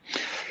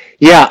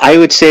 Yeah, I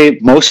would say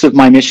most of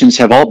my missions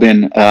have all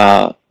been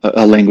a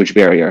language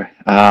barrier.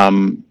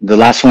 The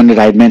last one that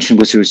I had mentioned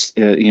was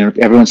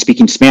everyone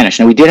speaking Spanish.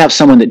 Now, we did have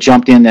someone that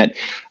jumped in that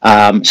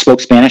spoke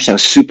Spanish. That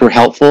was super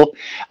helpful.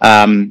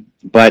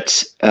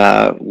 But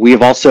we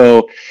have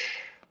also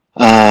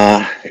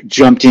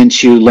jumped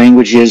into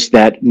languages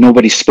that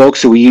nobody spoke.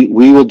 So we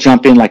will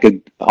jump in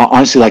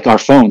honestly like our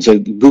phones, so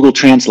Google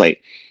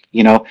Translate.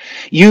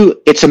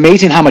 It's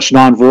amazing how much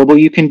nonverbal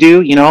you can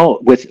do,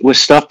 with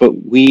stuff, but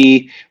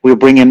we'll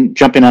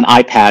jump in on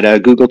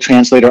iPad, Google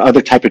Translate or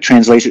other type of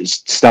translation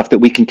stuff that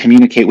we can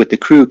communicate with the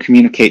crew,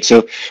 communicate.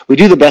 So we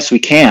do the best we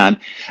can,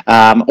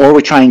 or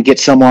we try and get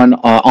someone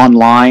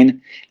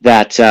online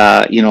that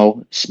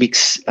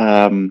speaks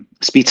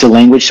a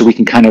language, so we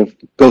can kind of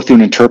go through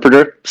an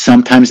interpreter.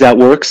 Sometimes that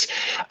works,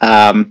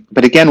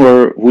 but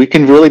again, we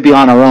can really be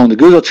on our own. The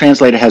Google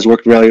Translator has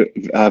worked really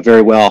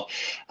very well.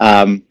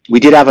 We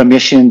did have a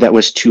mission that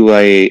was to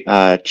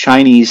a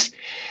Chinese.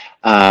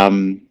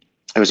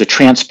 It was a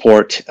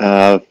transport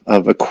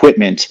of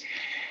equipment,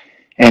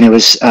 and it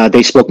was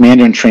they spoke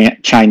Mandarin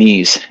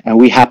Chinese, and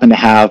we happened to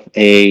have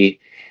a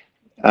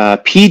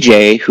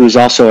PJ who is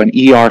also an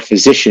ER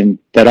physician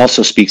that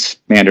also speaks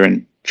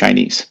Mandarin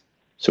Chinese.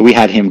 So we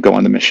had him go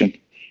on the mission.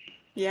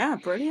 Yeah,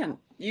 brilliant.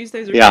 Use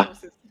those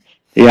resources.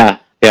 Yeah.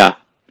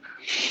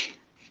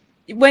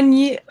 When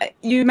you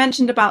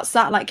mentioned about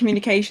satellite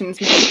communications,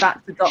 maybe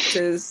back to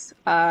doctors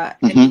in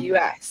the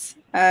US,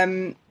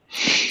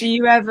 do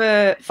you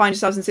ever find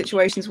yourselves in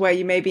situations where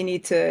you maybe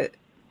need to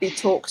be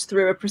talked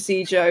through a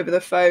procedure over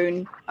the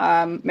phone?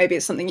 Maybe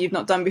it's something you've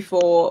not done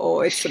before,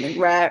 or it's something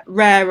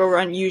rare or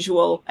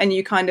unusual, and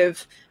you kind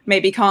of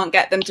maybe can't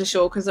get them to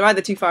shore because they're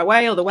either too far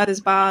away or the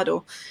weather's bad,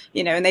 or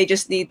and they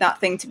just need that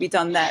thing to be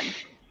done then.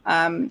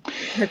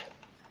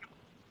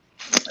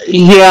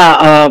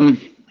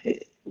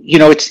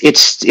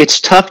 It's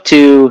tough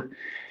to,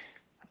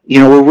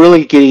 we're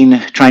really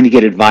trying to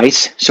get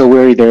advice. So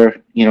we're either,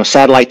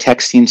 satellite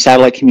texting,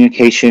 satellite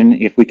communication.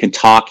 If we can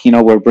talk,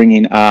 we're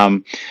bringing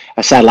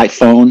satellite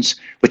phones,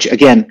 which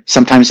again,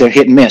 sometimes they're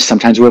hit and miss.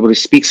 Sometimes we're able to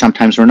speak,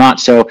 sometimes we're not.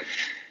 So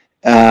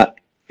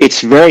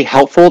it's very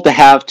helpful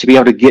to be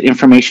able to get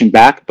information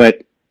back.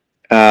 But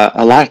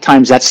a lot of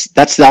times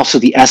that's also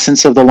the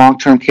essence of the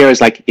long-term care,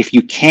 is like, if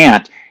you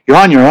can't, you're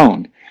on your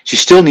own. So you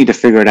still need to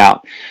figure it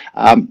out.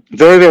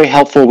 Very, very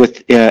helpful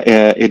with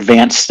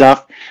advanced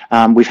stuff.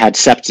 We've had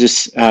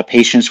sepsis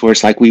patients where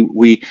it's like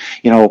we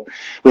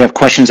have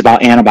questions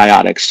about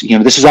antibiotics.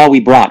 This is all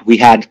we brought. We've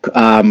had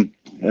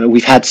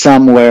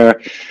some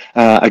where,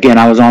 again,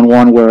 I was on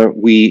one where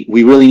we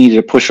really needed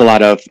to push a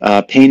lot of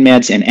pain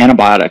meds and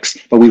antibiotics,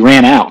 but we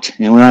ran out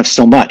and we don't have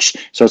so much.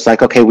 So it's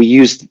like, okay, we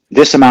used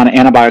this amount of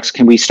antibiotics.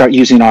 Can we start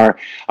using our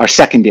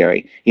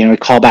secondary? We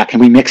call back. Can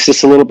we mix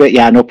this a little bit?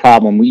 Yeah, no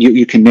problem.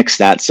 You can mix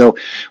that. So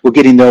we're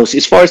getting those.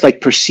 As far as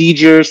like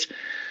procedures,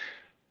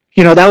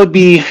 that would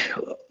be,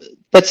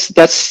 that's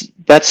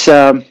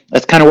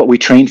kind of what we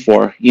train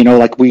for.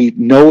 Like, we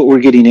know what we're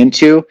getting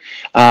into.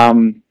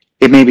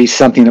 It may be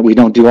something that we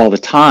don't do all the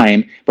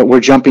time, but we're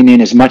jumping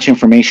in as much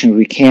information as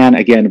we can.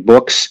 Again,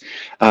 books,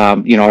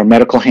 our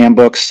medical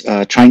handbooks,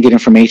 try and get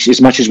information as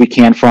much as we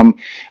can from,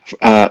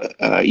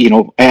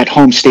 at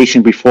home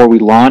station before we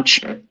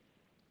launch.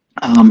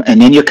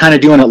 And then you're kind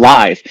of doing it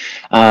live.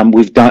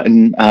 We've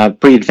done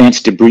pretty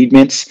advanced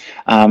debridements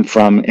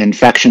from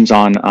infections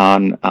on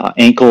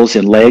ankles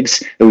and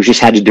legs that we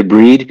just had to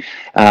debride.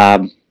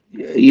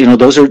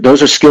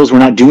 Those are skills we're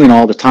not doing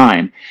all the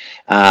time.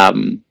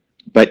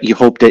 But you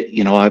hope that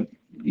you've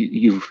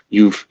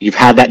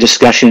had that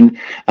discussion.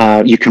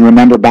 You can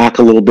remember back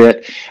a little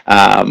bit,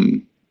 but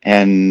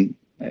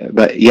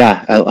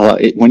yeah,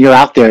 when you're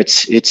out there,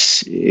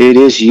 it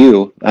is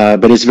you.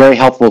 But it's very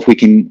helpful if we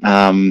can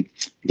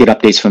get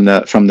updates from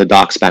the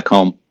docs back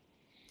home.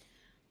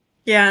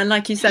 Yeah, and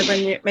like you said,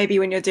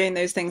 when you're doing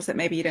those things that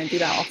maybe you don't do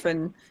that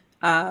often,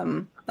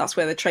 that's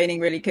where the training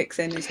really kicks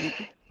in, isn't it?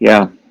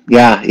 Yeah,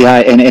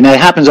 and it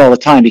happens all the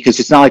time, because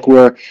it's not like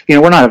we're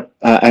not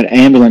an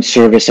ambulance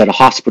service at a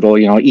hospital,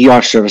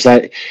 ER service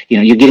that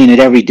you're getting it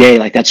every day.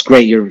 Like, that's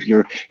great.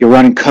 You're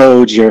running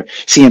codes, you're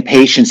seeing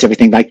patients,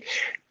 everything. Like,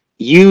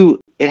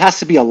 it has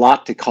to be a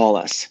lot to call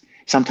us.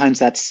 Sometimes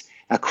that's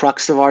a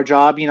crux of our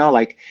job.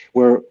 Like,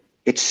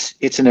 it's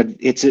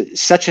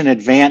such an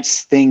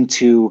advanced thing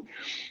to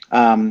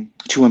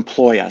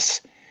employ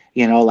us.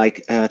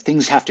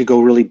 Things have to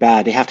go really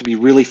bad. They have to be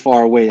really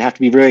far away. They have to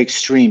be very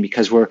extreme,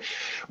 because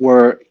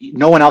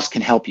no one else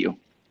can help you.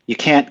 You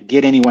can't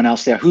get anyone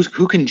else there.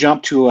 Who can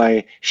jump to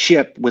a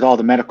ship with all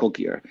the medical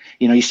gear?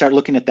 You start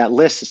looking at that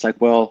list. It's like,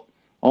 well,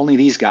 only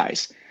these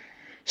guys.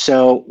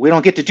 So we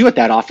don't get to do it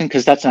that often,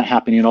 because that's not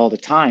happening all the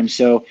time.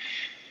 So,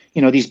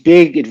 these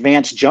big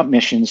advanced jump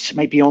missions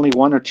might be only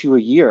 1 or 2 a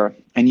year,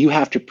 and you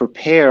have to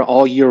prepare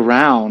all year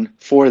round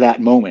for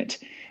that moment.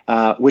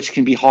 Which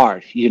can be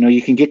hard.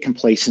 You can get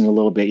complacent a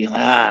little bit. You're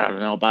like, I don't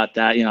know about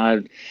that.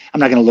 I'm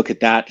not going to look at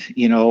that.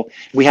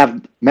 We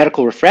have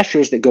medical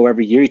refreshers that go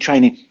every year. You try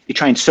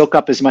and soak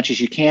up as much as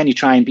you can. You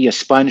try and be a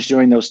sponge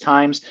during those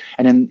times.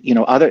 And then,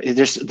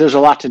 there's a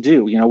lot to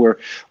do.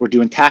 We're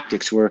doing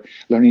tactics. We're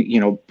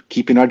learning,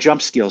 keeping our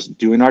jump skills,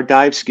 doing our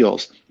dive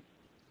skills,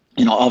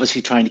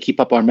 obviously trying to keep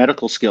up our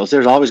medical skills.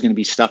 There's always going to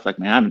be stuff like,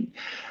 man,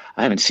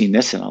 I haven't seen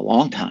this in a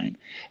long time.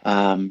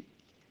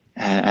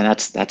 And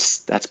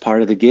that's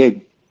part of the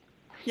gig.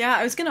 Yeah,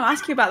 I was going to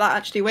ask you about that,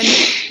 actually. When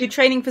you're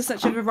training for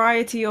such a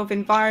variety of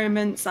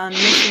environments and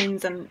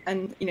missions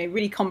and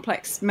really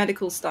complex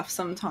medical stuff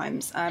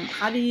sometimes,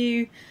 how do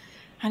you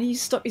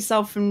stop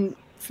yourself from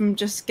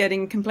just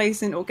getting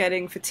complacent or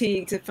getting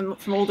fatigued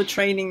from all the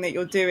training that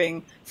you're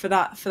doing for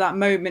that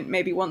moment,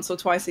 maybe once or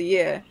twice a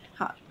year?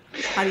 How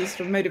do you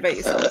sort of motivate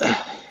yourself?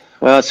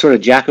 Well, it's sort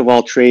of jack of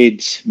all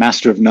trades,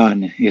 master of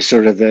none is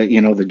sort of the,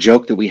 the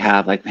joke that we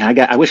have. Like, man,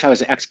 I wish I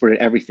was an expert at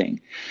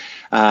everything.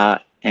 And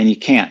you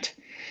can't.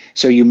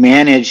 So you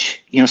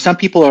manage, some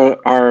people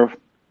are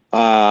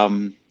are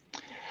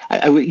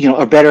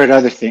better at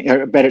other things,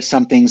 are better at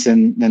some things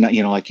than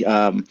like,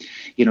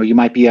 you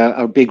might be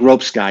a big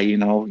ropes guy,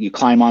 you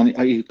climb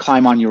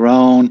on your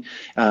own,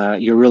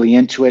 you're really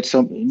into it.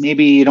 So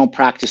maybe you don't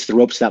practice the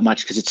ropes that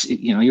much because it's,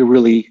 you're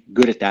really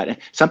good at that.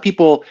 Some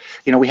people,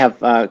 we have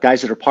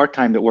guys that are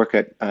part-time that work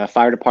at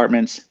fire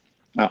departments.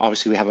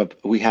 Obviously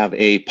we have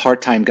a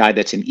part-time guy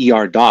that's an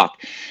ER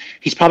doc.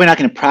 He's probably not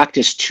going to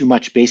practice too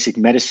much basic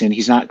medicine.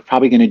 He's not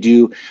probably going to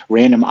do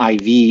random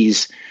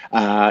IVs,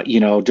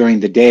 during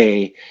the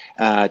day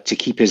to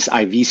keep his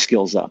IV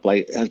skills up.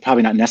 Like,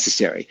 probably not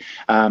necessary.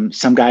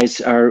 Some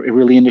guys are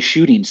really into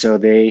shooting, so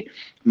they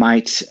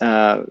might,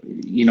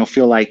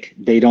 feel like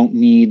they don't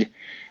need,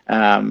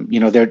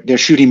 they're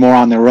shooting more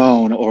on their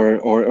own,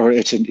 or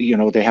it's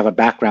they have a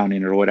background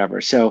in it or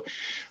whatever. So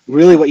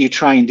really what you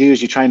try and do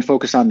is you try and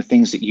focus on the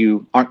things that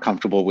you aren't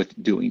comfortable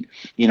with doing.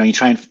 You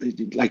try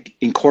and like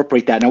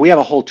incorporate that. Now we have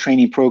a whole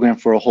training program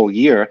for a whole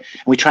year, and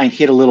we try and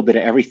hit a little bit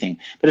of everything,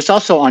 but it's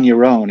also on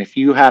your own. If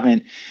you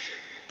haven't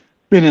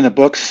been in the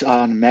books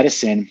on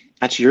medicine,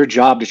 that's your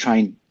job to try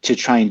and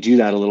do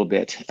that a little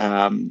bit.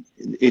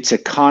 It's a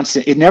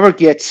constant,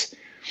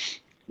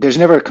 there's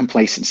never a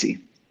complacency,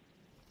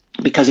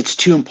 because it's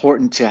too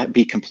important to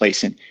be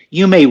complacent.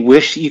 You may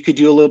wish you could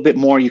do a little bit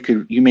more.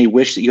 You may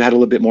wish that you had a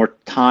little bit more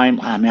time.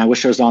 I mean, I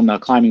wish I was on the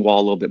climbing wall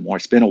a little bit more.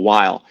 It's been a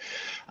while,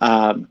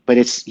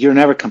 but you're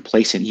never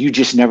complacent. You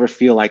just never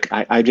feel like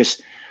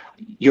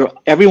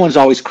everyone's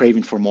always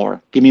craving for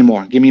more. Give me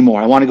more. Give me more.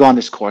 I want to go on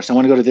this course. I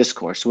want to go to this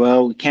course.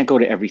 Well, we can't go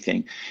to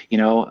everything.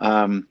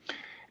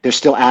 There's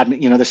still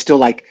admin. There's still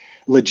like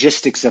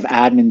logistics of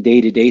admin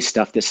day-to-day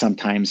stuff that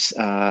sometimes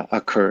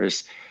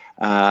occurs.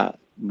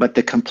 But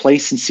the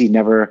complacency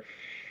never,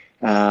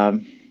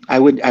 I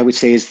would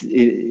say,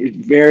 it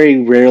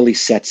very rarely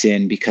sets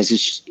in, because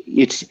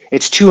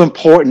it's too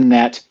important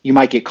that you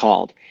might get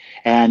called,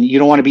 and you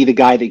don't want to be the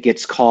guy that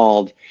gets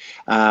called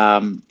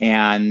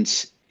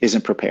and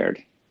isn't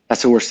prepared.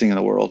 That's the worst thing in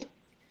the world.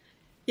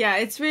 Yeah,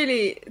 it's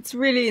really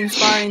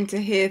inspiring to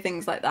hear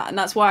things like that, and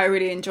that's why I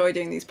really enjoy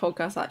doing these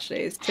podcasts.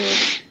 Actually, is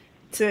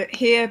to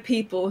hear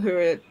people who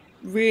are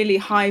really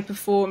high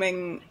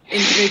performing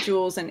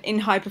individuals and in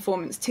high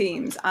performance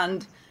teams,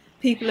 and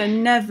people are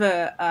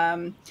never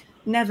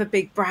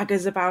big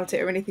braggers about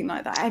it or anything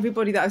like that.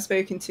 Everybody that I've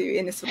spoken to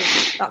in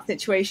that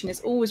situation is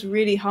always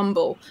really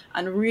humble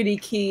and really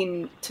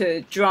keen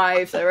to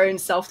drive their own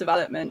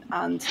self-development,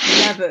 and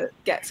never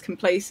gets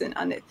complacent,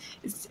 and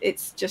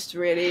it's just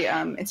really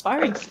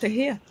inspiring to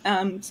hear.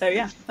 So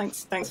yeah,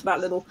 thanks for that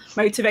little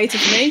motivator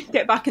for me.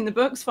 Get back in the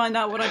books, find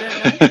out what I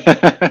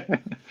don't know.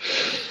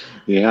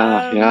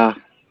 Yeah.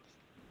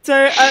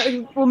 So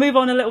we'll move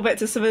on a little bit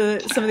to some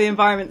of the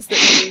environments that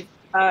you've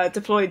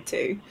deployed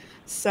to.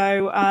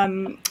 So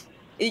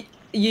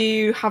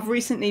you have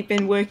recently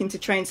been working to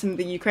train some of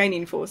the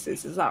Ukrainian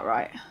forces, is that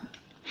right?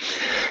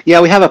 Yeah,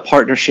 we have a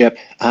partnership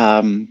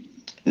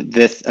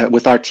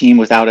with our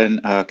team out in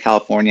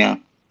California.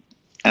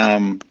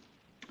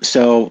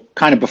 So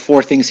kind of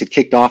before things had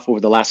kicked off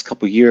over the last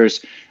couple of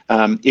years,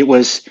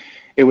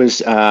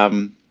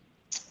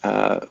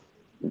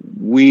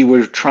 we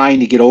were trying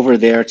to get over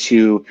there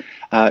to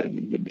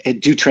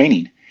do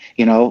training.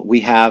 We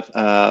have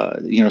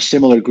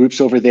similar groups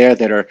over there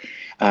that are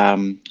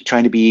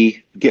trying to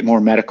get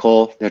more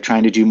medical. They're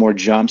trying to do more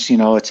jumps.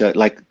 It's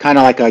kind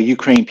of like a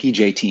Ukraine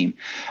PJ team,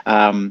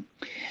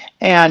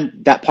 and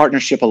that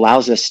partnership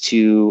allows us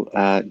to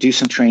do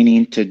some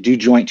training, to do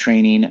joint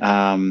training.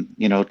 To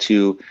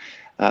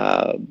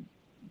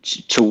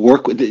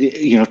work with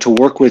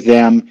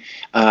them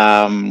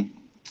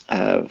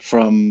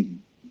from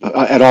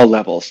at all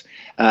levels.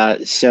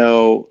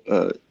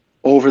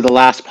 Over the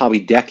last probably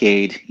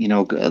decade,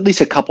 at least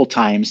a couple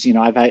times,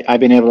 I've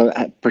been able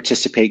to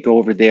participate, go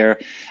over there.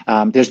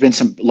 There's been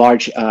some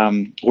large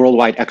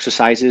worldwide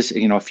exercises.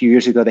 A few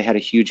years ago, they had a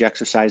huge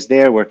exercise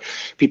there where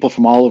people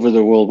from all over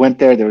the world went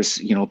there. There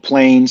was,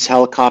 planes,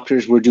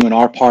 helicopters. We're doing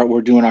our part.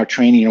 We're doing our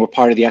training. We're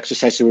part of the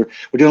exercise. So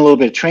we're doing a little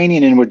bit of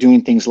training, and we're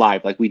doing things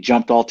live. Like we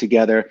jumped all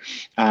together.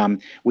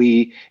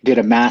 We did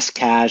a mass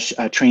cash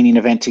training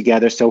event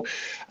together. So,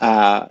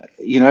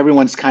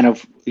 everyone's kind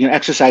of,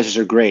 exercises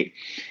are great.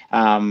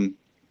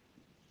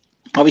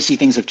 Obviously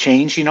things have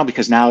changed,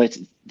 because now it's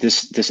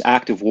this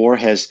active war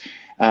has,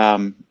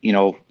 there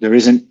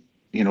isn't,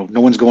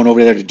 no one's going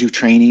over there to do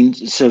training,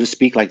 so to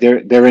speak. Like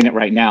they're in it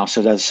right now.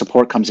 So the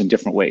support comes in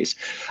different ways.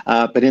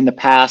 But in the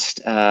past,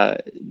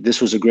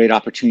 this was a great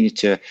opportunity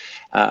to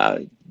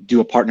do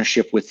a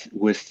partnership with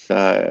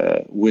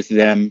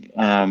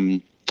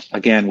them.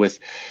 Again, with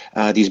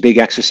these big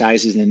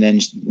exercises, and then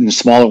in the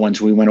smaller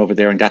ones, we went over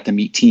there and got to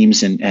meet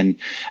teams and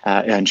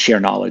share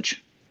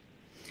knowledge.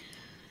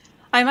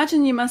 I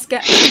imagine you must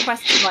get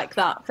requests like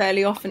that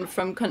fairly often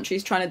from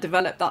countries trying to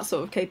develop that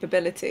sort of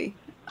capability.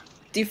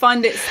 Do you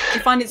find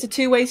it's a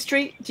two-way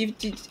street? Do you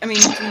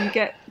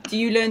do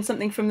you learn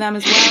something from them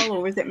as well,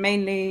 or is it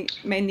mainly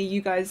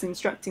you guys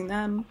instructing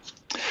them?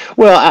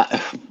 Well,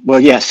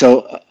 yeah.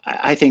 So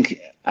I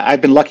think I've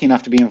been lucky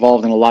enough to be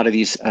involved in a lot of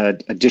these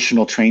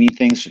additional training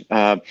things.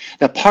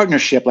 The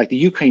partnership, like the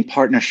Ukraine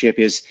partnership,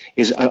 is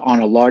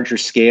on a larger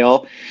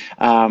scale.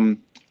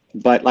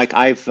 But like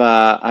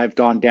I've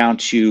gone down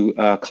to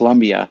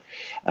Colombia,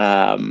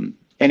 and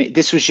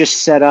this was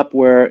just set up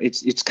where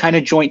it's kind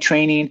of joint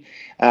training.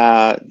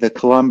 The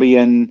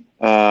Colombian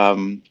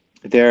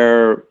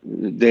their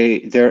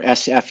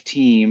SF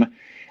team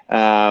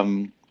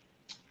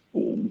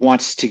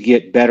wants to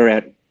get better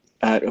at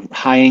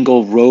high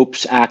angle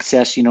ropes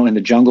access, you know, in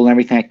the jungle and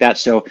everything like that.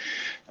 So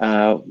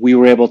we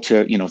were able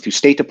to, you know, through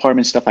State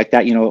Department stuff like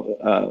that, you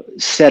know,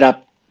 set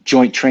up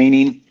joint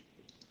training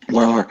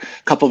where a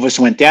couple of us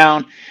went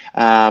down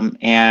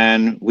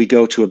and we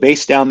go to a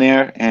base down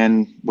there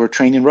and we're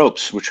training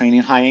ropes, we're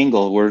training high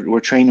angle, we're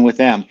training with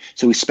them.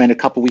 So we spent a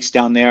couple weeks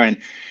down there, and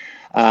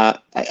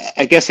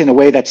I guess in a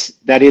way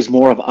that is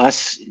more of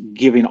us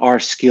giving our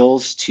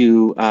skills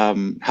to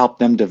help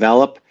them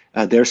develop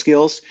their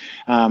skills.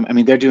 I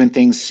mean, they're doing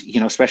things, you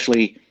know,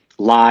 especially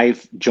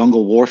live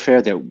jungle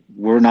warfare that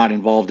we're not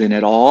involved in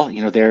at all.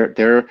 You know,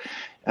 they're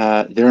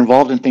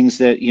involved in things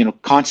that, you know,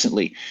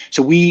 constantly.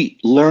 So we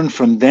learn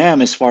from them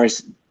as far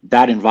as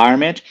that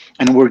environment,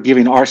 and we're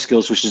giving our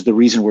skills, which is the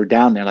reason we're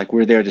down there. Like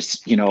we're there to,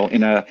 you know,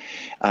 in a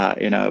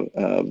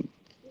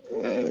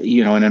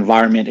you know, an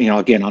environment, you know,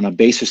 again, on a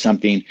base or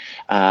something,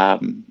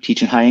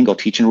 teaching high angle,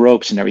 teaching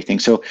ropes and everything.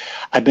 So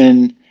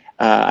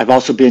I've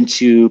also been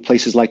to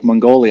places like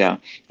Mongolia,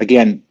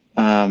 again,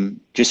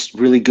 just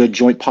really good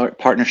joint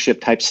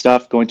partnership type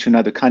stuff, going to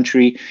another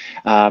country,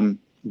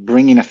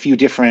 bringing a few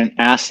different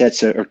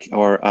assets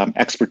or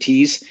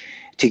expertise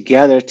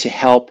together to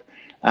help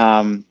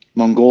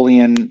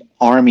Mongolian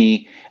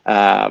army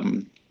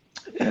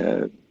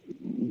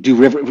do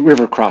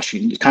river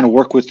crossing, kind of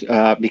work with,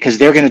 because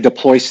they're going to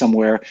deploy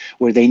somewhere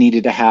where they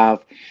needed to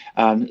have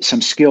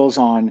some skills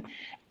on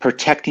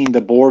protecting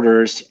the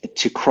borders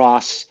to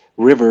cross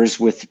rivers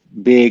with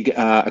big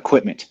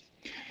equipment.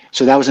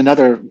 So that was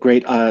another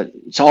great,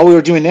 so all we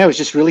were doing there was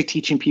just really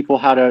teaching people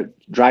how to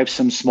drive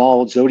some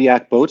small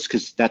Zodiac boats,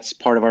 because that's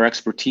part of our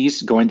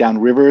expertise, going down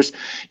rivers.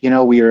 You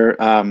know, we are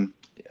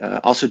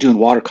also doing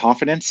water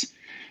confidence.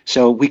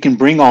 So we can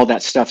bring all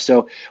that stuff.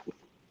 So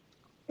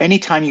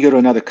anytime you go to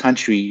another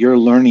country, you're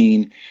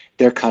learning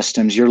their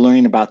customs, you're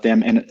learning about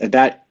them, and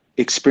that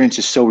experience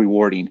is so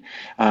rewarding.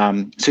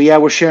 So yeah,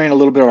 we're sharing a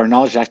little bit of our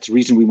knowledge. That's the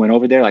reason we went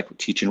over there. Like, we're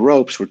teaching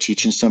ropes, we're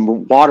teaching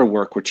some water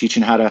work, we're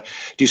teaching how to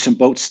do some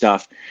boat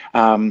stuff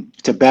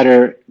to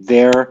better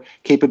their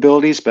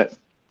capabilities. But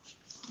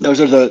those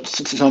are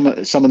some of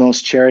the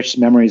most cherished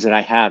memories that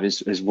I have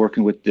is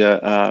working with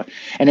the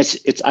and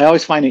it's I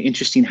always find it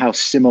interesting how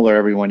similar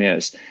everyone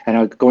is.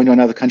 And going to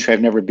another country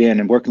I've never been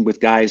and working with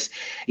guys,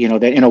 you know,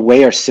 that in a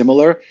way are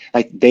similar.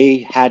 Like, they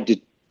had to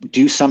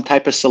do some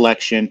type of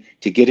selection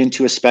to get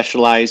into a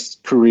specialized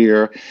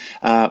career.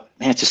 Man,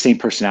 it's the same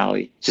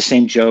personality, it's the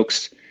same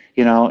jokes,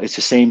 you know, it's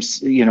the same,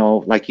 you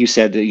know, like you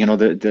said, you know,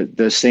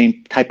 the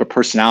same type of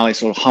personality,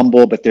 sort of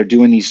humble, but they're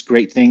doing these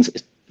great things.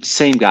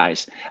 Same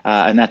guys,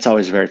 and that's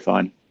always very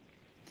fun.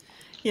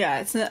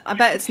 Yeah, I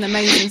bet it's an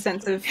amazing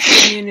sense of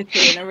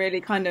community, and a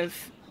really kind of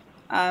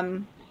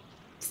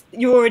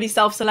you're already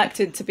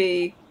self-selected to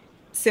be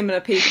similar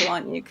people,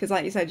 aren't you? Because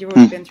like you said, you've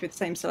already been through the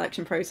same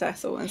selection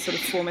process and sort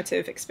of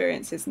formative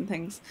experiences and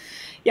things.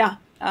 Yeah.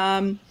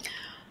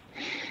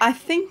 I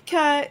think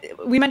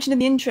we mentioned in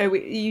the intro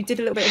you did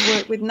a little bit of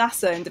work with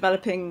NASA in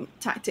developing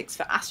tactics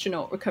for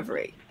astronaut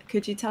recovery.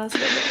 Could you tell us a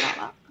little bit about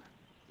that?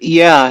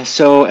 Yeah,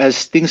 so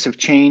as things have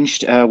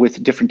changed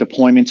with different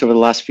deployments over the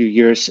last few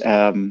years,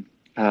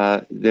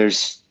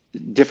 there's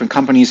different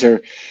companies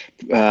are,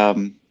 you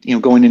know,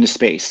 going into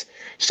space.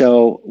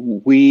 So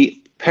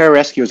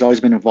Pararescue has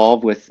always been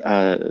involved with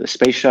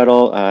space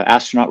shuttle,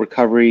 astronaut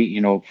recovery, you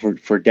know,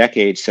 for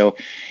decades. So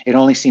it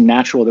only seemed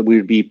natural that we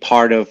would be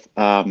part of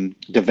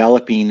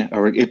developing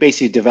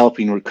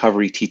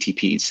recovery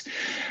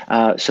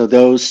TTPs. So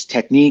those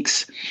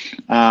techniques,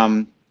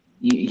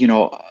 you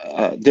know,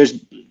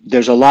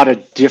 there's a lot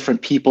of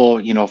different people,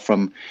 you know,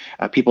 from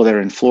people that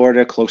are in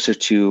Florida, closer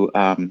to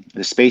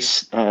the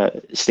space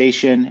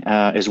station,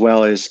 as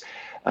well as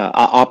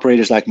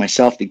operators like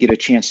myself that get a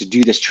chance to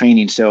do this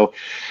training. So,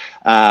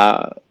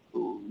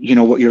 you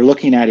know, what you're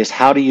looking at is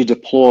how do you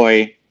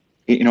deploy,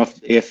 you know,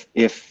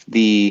 if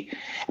the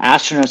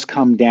astronauts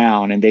come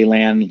down and they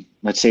land,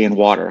 let's say, in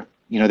water,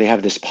 you know, they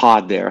have this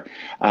pod there,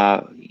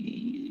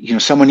 you know,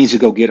 someone needs to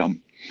go get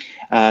them.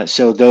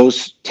 So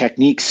those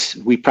techniques,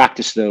 we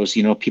practice those,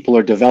 you know, people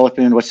are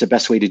developing what's the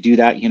best way to do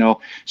that, you know.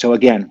 So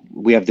again,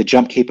 we have the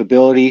jump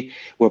capability.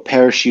 We'll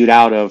parachute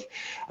out of,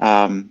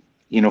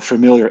 you know,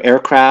 familiar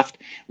aircraft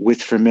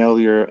with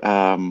familiar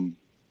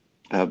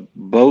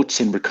boats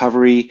and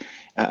recovery.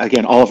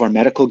 Again, all of our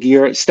medical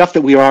gear, stuff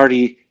that we're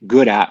already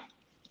good at.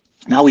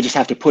 Now we just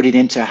have to put it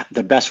into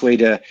the best way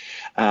to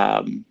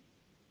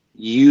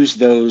use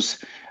those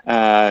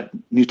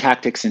new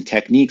tactics and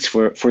techniques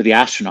for the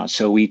astronauts.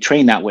 So we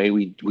train that way.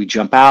 We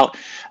jump out.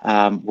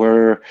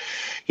 We're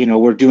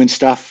doing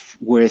stuff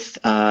with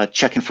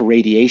checking for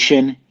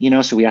radiation.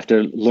 So we have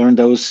to learn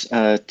those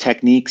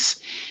techniques.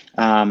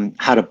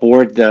 How to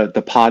board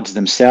the pods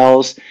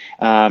themselves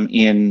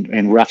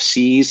in rough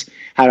seas.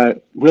 How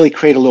to really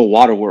create a little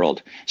water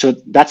world. So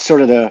that's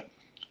sort of the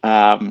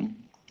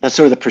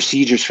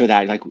procedures for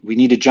that. Like, we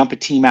need to jump a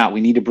team out. We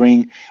need to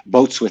bring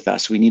boats with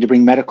us. We need to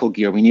bring medical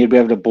gear. We need to be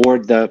able to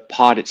board the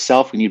pod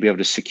itself. We need to be able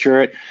to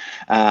secure it,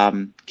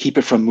 keep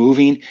it from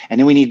moving. And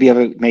then we need to be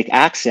able to make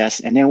access.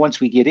 And then once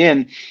we get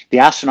in, the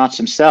astronauts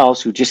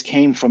themselves, who just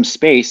came from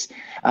space,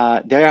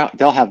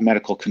 they'll have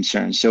medical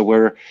concerns. So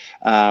we're,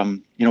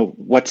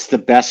 what's the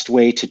best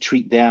way to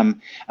treat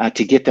them,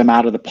 to get them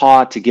out of the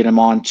pod, to get them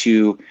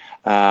onto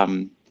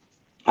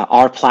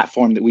our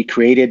platform that we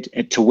created,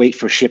 and to wait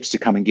for ships to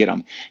come and get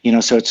them.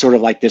 So it's sort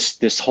of like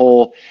this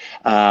whole,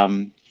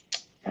 from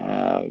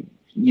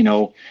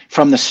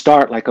the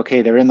start, like,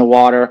 okay, they're in the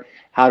water.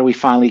 How do we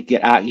finally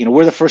get out?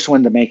 We're the first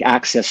one to make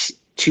access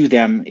to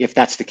them, if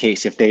that's the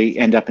case, if they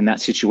end up in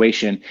that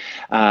situation.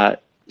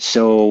 Helping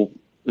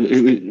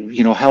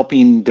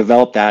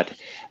develop that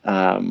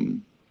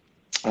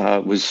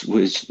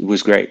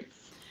was great.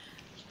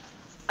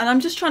 And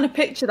I'm just trying to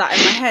picture that in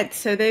my head.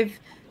 So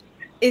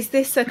is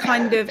this a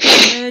kind of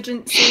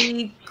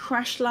emergency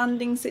crash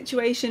landing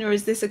situation, or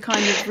is this a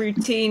kind of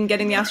routine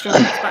getting the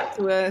astronauts back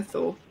to Earth?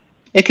 Or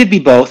it could be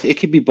both. It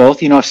could be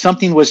both. If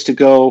something was to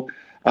go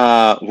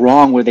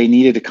wrong, where they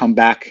needed to come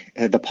back,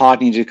 the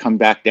pod needed to come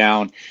back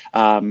down.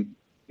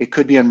 It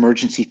could be an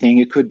emergency thing.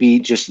 It could be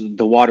just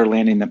the water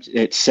landing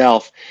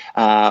itself.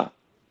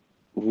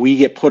 We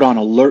get put on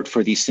alert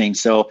for these things.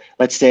 So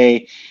let's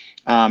say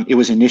it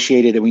was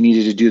initiated that we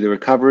needed to do the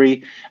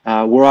recovery.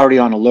 We're already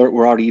on alert.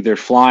 We're already either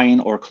flying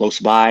or close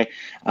by.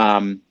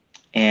 And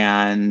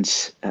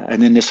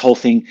then this whole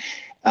thing,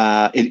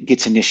 it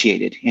gets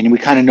initiated. And we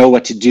kind of know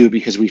what to do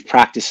because we've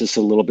practiced this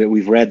a little bit.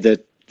 We've read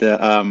the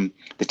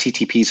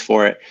TTPs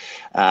for it,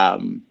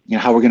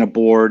 how we're going to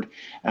board,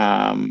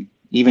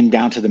 even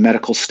down to the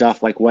medical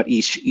stuff, like what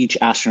each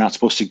astronaut's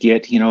supposed to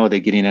get. Are they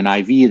getting an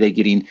IV? Are they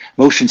getting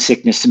motion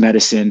sickness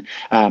medicine?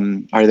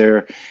 Are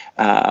there,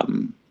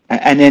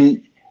 and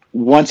then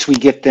once we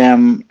get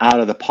them out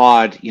of the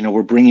pod,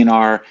 we're bringing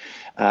our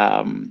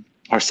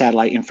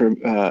satellite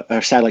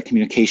our satellite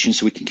communication,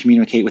 so we can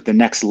communicate with the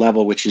next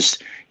level, which is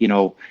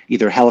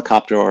either a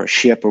helicopter or a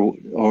ship or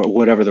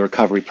whatever the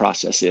recovery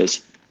process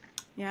is.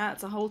 Yeah,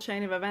 it's a whole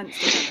chain of events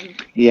to get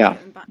them, yeah,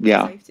 get them back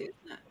yeah. to safety,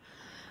 isn't it?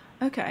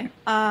 Okay.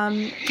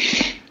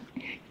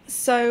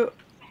 So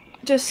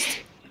just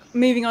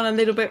moving on a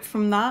little bit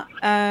from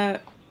that,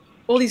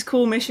 all these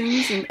cool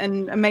missions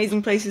and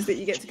amazing places that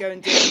you get to go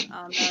and do,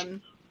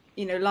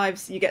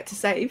 lives you get to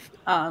save,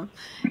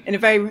 in a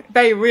very,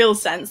 very real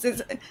sense.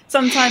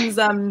 Sometimes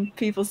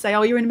people say,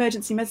 "Oh, you're an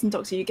emergency medicine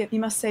doctor. You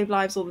must save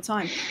lives all the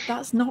time."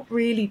 That's not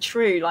really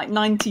true. Like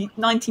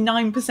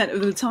 99%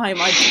 of the time,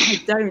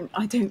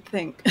 I don't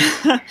think.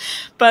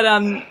 But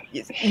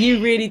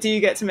you really do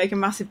get to make a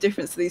massive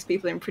difference to these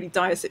people in pretty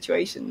dire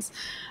situations.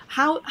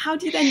 How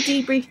do you then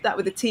debrief that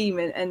with the team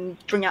and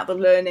bring out the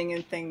learning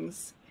and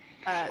things,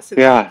 so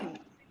that you can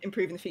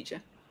improve in the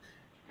future?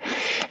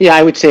 Yeah,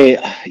 I would say,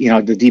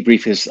 the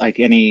debrief is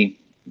like any,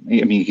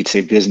 you could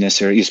say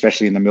business, or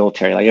especially in the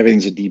military, like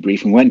everything's a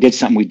debrief. And when we did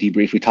something, we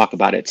debrief, we talk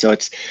about it. So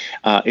it's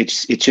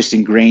just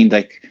ingrained,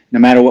 like no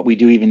matter what we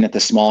do, even at the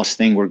smallest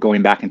thing, we're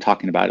going back and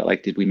talking about it.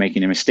 Like, did we make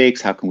any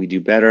mistakes? How can we do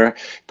better?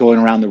 Going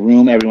around the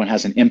room, everyone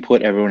has an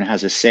input, everyone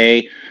has a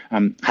say.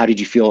 How did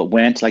you feel it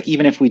went? Like,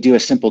 even if we do a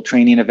simple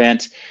training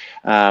event,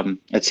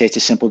 let's say it's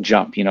a simple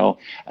jump,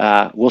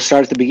 we'll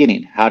start at the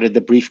beginning. How did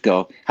the brief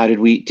go?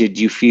 Did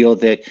you feel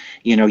that,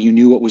 you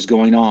knew what was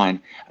going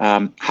on?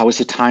 How was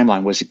the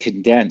timeline? Was it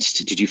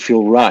condensed? Did you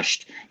feel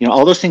rushed?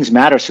 All those things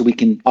matter, so we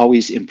can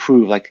always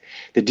improve. Like,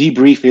 the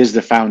debrief is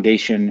the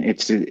foundation.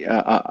 It's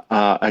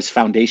as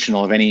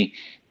foundational of any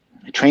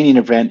training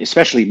event,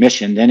 especially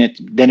mission. Then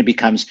it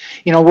becomes,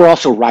 we're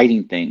also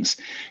writing things.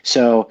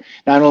 So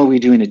not only are we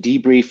doing a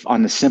debrief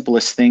on the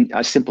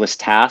simplest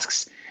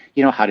tasks,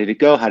 how did it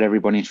go? How did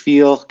everybody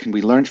feel? Can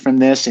we learn from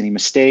this? Any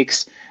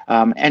mistakes?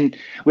 And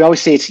we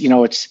always say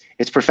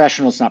it's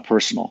professional. It's not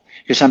personal,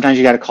 because sometimes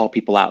you got to call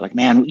people out. Like,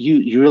 man,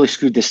 you really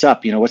screwed this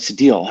up. What's the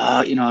deal?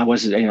 I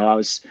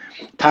was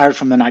tired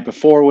from the night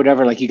before, or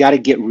whatever. Like, you got to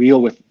get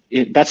real with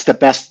it. That's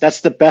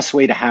the best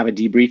way to have a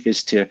debrief,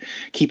 is to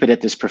keep it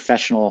at this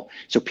professional,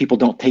 so people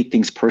don't take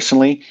things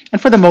personally. And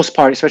for the most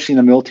part, especially in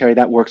the military,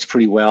 that works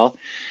pretty well.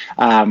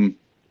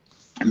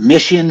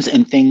 Missions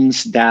and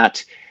things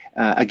that,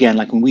 again,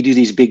 like when we do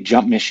these big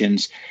jump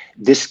missions,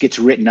 this gets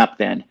written up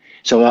then.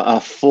 So a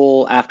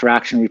full after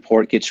action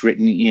report gets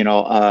written,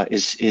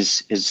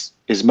 is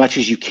as much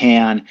as you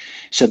can.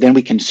 So then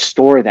we can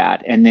store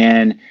that, and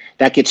then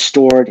that gets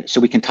stored so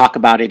we can talk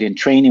about it in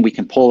training. We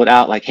can pull it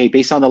out, like, hey,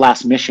 based on the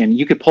last mission,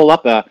 you could pull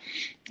up a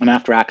an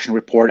after action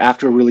report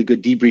after a really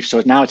good debrief.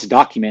 So now it's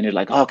documented,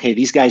 like, okay,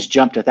 these guys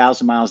jumped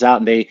 1,000 miles out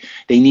and they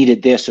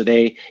needed this, or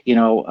they,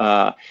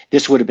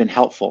 this would have been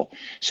helpful.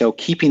 So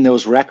keeping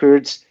those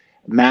records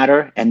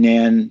matter. And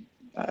then,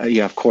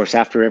 yeah, of course,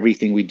 after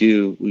everything we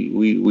do,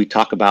 we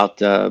talk about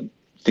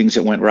things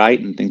that went right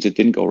and things that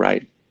didn't go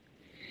right.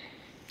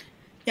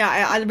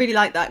 Yeah, I really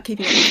like that,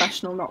 keeping it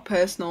professional, not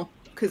personal,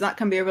 because that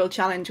can be a real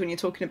challenge when you're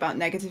talking about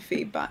negative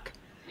feedback.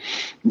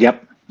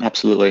 Yep,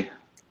 absolutely.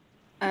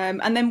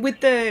 And then with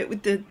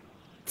the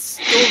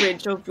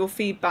storage of your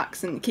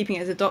feedbacks and keeping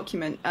it as a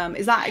document,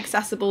 is that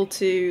accessible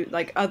to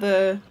like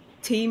other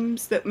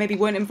teams that maybe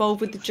weren't involved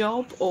with the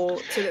job, or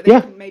so that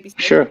they can maybe say,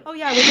 sure. Oh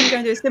yeah, we're going to go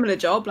and do a similar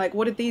job. Like,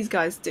 what did these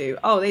guys do?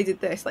 Oh, they did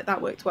this. Like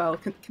that worked well.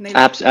 Can they?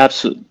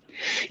 Absolutely.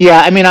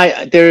 Yeah, I mean,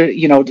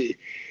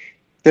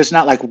 there's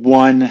not like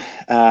one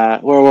where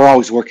we're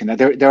always working.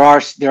 There are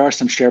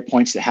some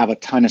SharePoints that have a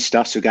ton of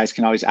stuff, so guys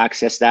can always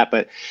access that.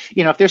 But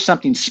if there's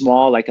something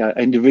small, like an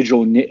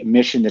individual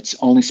mission that's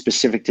only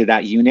specific to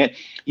that unit,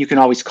 you can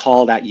always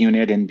call that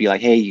unit and be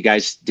like, hey, you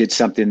guys did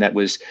something that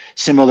was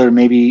similar,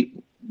 maybe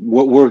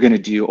what we're going to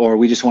do, or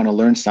we just want to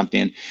learn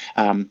something.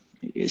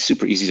 It's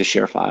super easy to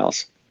share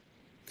files.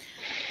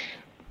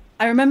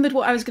 I remembered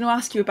what I was going to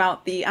ask you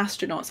about the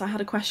astronauts. I had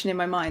a question in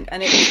my mind,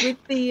 and it was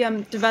with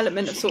the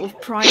development of sort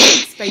of private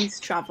space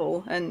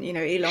travel and,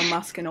 Elon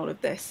Musk and all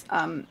of this.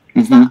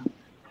 Is that...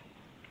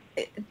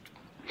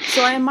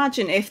 So I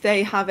imagine if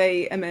they have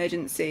a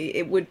emergency,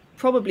 it would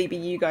probably be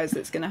you guys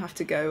that's going to have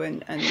to go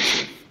and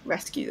sort of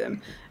rescue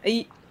them.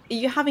 Are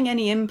you having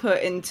any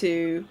input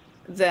into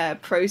their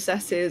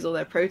processes or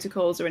their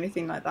protocols or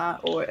anything like that?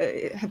 Or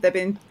have there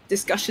been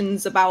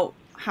discussions about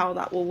how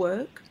that will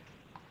work?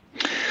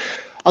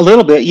 A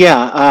little bit,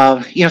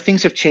 yeah.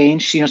 Things have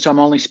changed. So I'm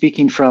only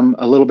speaking from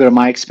a little bit of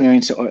my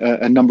experience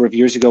a number of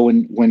years ago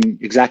when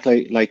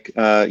exactly like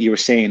you were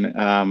saying, it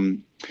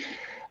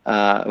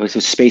was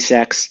with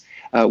SpaceX.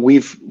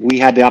 We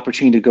had the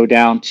opportunity to go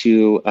down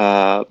to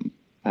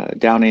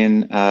down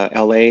in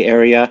LA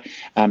area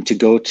to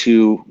go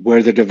to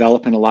where they're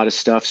developing a lot of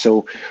stuff.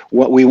 So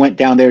what we went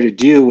down there to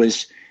do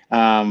was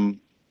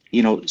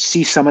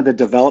see some of the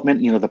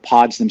development, the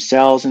pods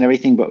themselves and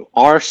everything. But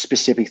our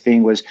specific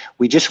thing was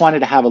we just wanted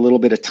to have a little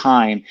bit of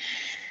time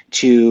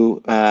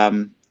to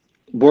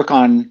work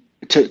on,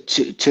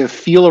 to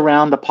feel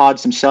around the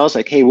pods themselves.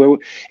 Like, hey,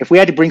 if we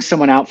had to bring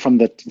someone out from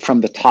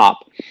the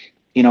top,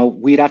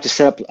 we'd have to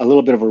set up a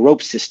little bit of a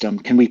rope system.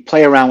 Can we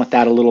play around with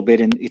that a little bit?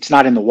 And it's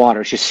not in the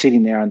water; it's just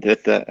sitting there in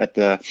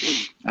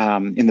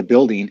the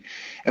building.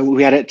 And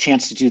we had a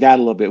chance to do that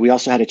a little bit. We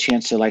also had a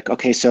chance to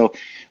okay, so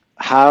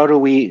how do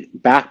we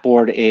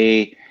backboard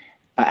a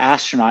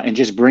astronaut and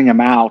just bring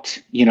him out,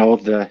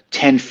 the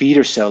 10 feet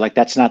or so? Like,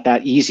 that's not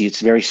that easy.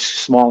 It's very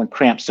small and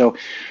cramped. So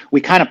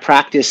we kind of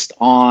practiced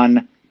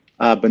on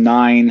a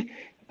benign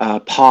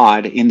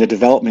pod in the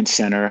development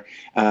center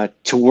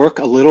to work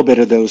a little bit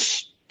of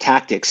those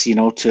tactics,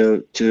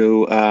 to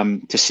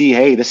see,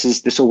 hey,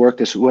 this will work,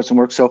 this doesn't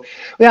work. So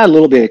we had a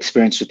little bit of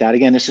experience with that.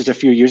 Again, this is a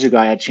few years ago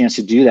I had a chance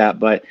to do that,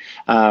 but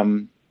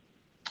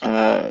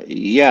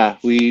yeah,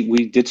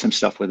 we did some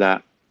stuff with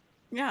that.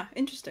 Yeah,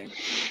 interesting.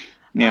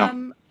 Yeah.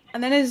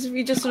 And then as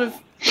we just sort of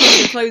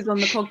close on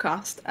the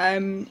podcast,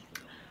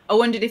 I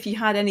wondered if you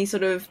had any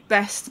sort of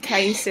best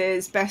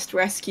cases, best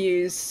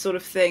rescues sort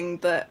of thing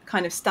that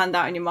kind of stand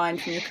out in your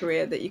mind from your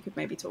career that you could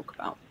maybe talk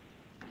about.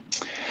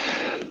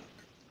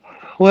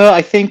 Well,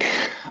 I think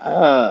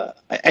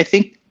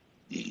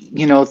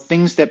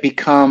things that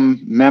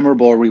become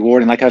memorable or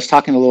rewarding, like I was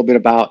talking a little bit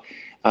about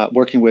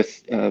working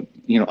with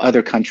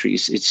other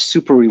countries. It's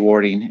super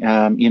rewarding.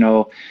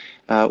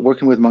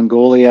 Working with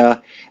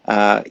Mongolia,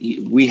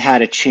 we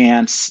had a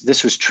chance.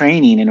 This was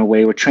training in a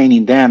way. We're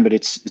training them, but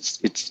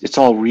it's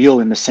all real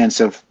in the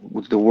sense of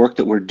the work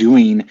that we're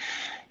doing.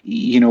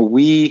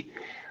 We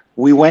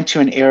went to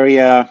an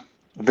area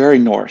very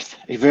north,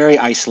 very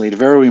isolated,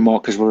 very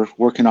remote, because we're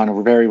working on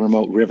a very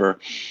remote river,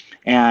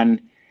 and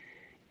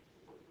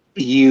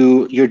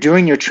you're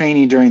doing your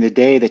training during the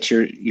day that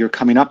you're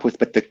coming up with,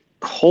 but the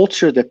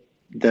culture,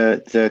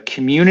 the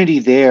community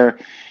there,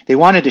 they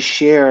wanted to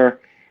share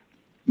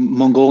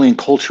Mongolian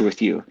culture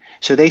with you.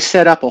 So they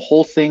set up a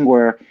whole thing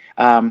where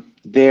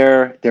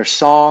their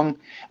song,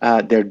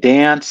 their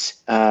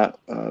dance,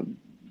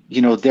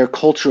 their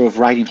culture of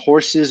riding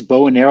horses,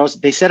 bow and arrows,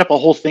 they set up a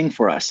whole thing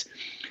for us.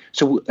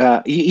 So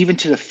even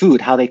to the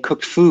food, how they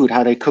cook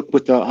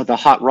with the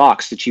hot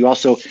rocks that you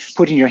also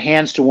put in your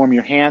hands to warm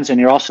your hands, and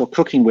you're also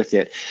cooking with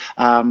it.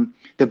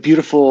 The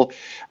beautiful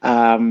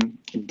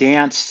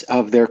dance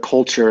of their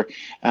culture,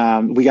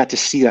 we got to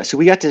see that. So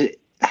we got to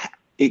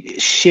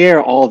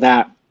share all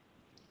that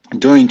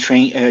during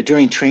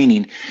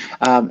training.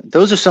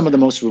 Those are some of the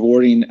most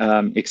rewarding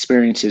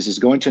experiences, is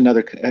going to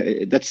another,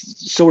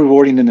 that's so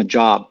rewarding in the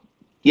job.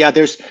 Yeah,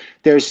 there's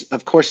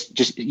of course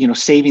just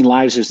saving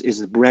lives is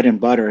the bread and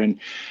butter, and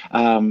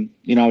I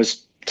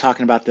was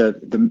talking about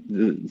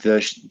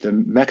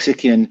the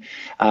Mexican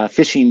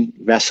fishing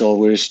vessel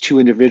where there's two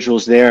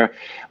individuals there.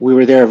 We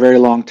were there a very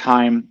long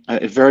time.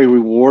 Very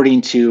rewarding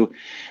to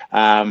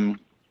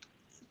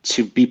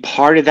to be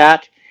part of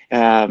that,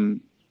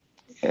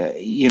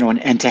 you know,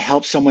 and to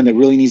help someone that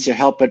really needs their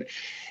help. But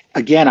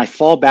again, I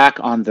fall back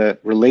on the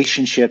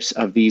relationships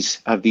of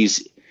these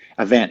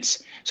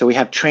events. So we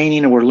have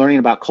training, and we're learning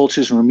about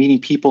cultures, and we're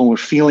meeting people, and we're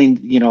feeling,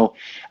 you know,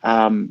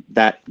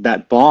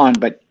 that bond.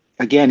 But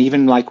again,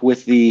 even like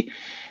with the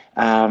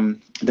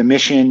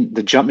mission,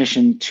 the jump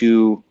mission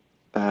to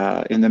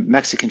in the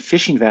Mexican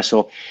fishing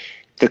vessel,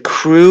 the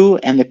crew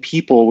and the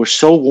people were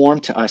so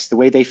warm to us, the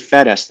way they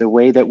fed us, the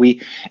way that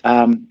we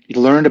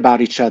learned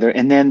about each other,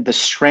 and then the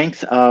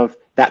strength of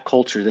that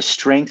culture, the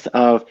strength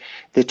of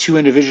the two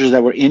individuals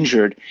that were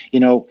injured, you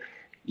know,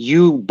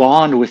 you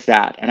bond with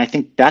that. And I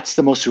think that's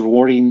the most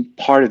rewarding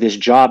part of this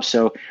job.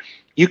 So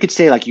you could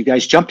say, like, you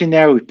guys jumped in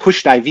there, we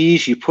pushed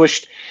IVs, you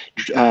pushed,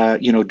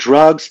 you know,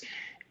 drugs.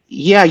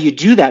 Yeah, you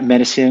do that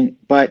medicine,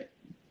 but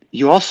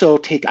you also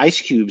take ice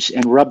cubes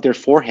and rub their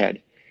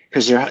forehead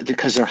because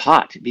they're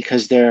hot,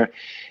 because they're,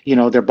 you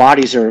know, their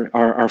bodies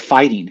are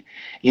fighting.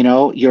 You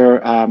know, you're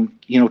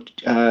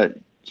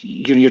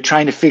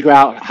trying to figure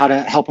out how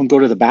to help them go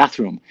to the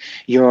bathroom.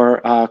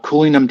 You're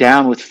cooling them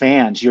down with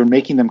fans. You're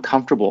making them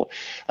comfortable.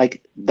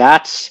 Like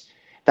that's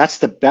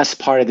the best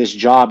part of this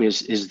job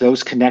is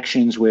those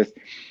connections with,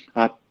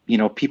 you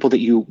know, people that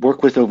you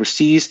work with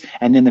overseas,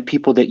 and then the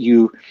people that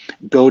you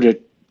go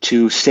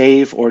to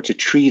save or to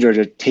treat or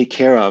to take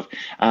care of.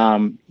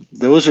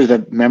 Those are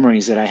the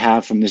memories that I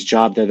have from this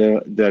job that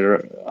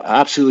are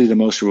absolutely the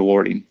most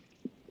rewarding.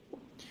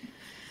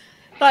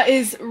 That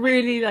is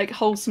really like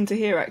wholesome to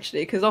hear,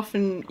 actually, because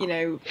often, you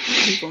know,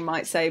 people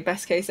might say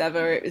best case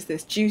ever, it was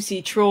this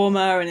juicy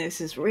trauma and this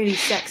is really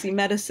sexy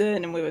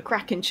medicine and we were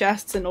cracking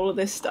chests and all of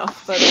this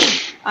stuff, but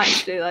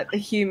actually, like, the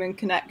human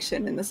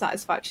connection and the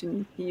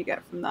satisfaction you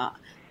get from that.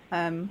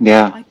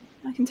 Yeah,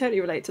 I can totally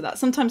relate to that.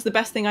 Sometimes the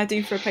best thing I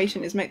do for a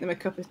patient is make them a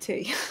cup of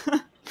tea.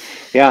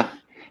 Yeah,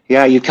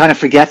 you kind of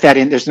forget that,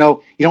 and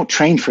you don't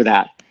train for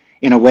that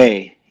in a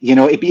way. You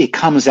know, it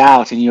comes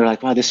out, and you're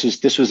like, wow, this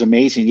was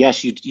amazing.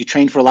 Yes, you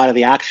train for a lot of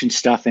the action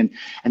stuff, and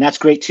that's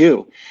great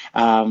too.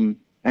 In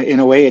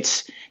a way,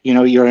 it's, you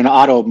know, you're in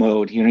auto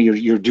mode. You know,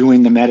 you're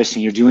doing the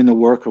medicine, you're doing the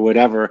work or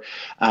whatever.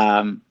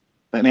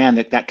 But man,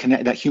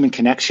 that human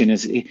connection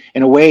is,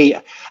 in a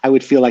way, I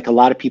would feel like a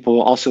lot of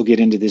people also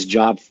get into this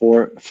job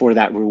for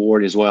that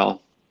reward as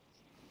well.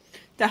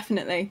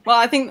 Definitely. Well,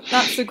 I think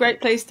that's a great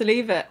place to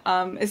leave it.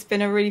 It's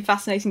been a really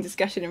fascinating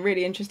discussion and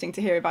really interesting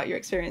to hear about your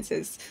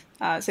experiences.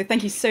 So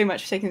thank you so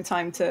much for taking the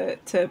time to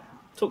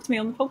talk to me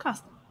on the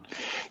podcast.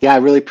 Yeah, I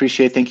really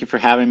appreciate it. Thank you for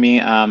having me.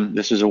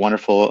 This was a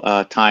wonderful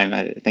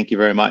time. Thank you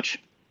very much.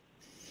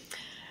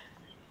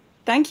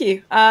 Thank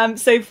you.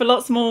 So for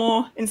lots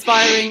more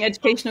inspiring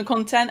educational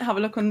content, have a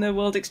look on the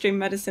World Extreme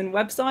Medicine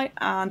website.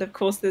 And of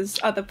course, there's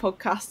other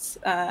podcasts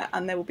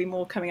and there will be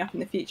more coming up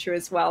in the future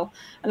as well.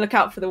 And look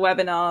out for the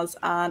webinars.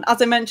 And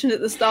as I mentioned at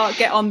the start,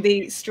 get on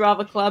the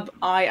Strava Club.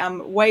 I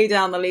am way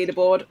down the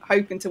leaderboard,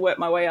 hoping to work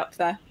my way up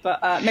there.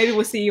 But maybe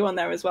we'll see you on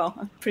there as well.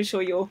 I'm pretty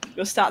sure your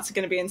stats are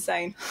going to be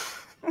insane.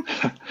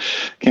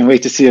 Can't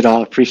wait to see it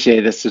all. Appreciate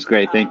it. This was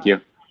great. Thank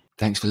you.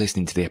 Thanks for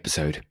listening to the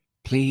episode.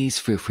 Please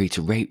feel free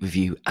to rate,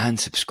 review and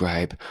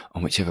subscribe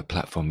on whichever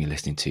platform you're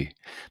listening to.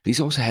 Please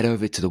also head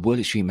over to the World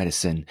Extreme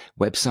Medicine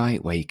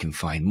website, where you can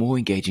find more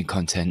engaging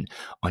content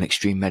on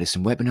extreme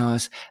medicine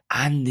webinars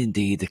and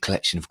indeed a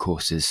collection of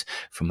courses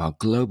from our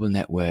global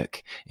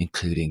network,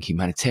 including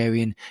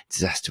humanitarian,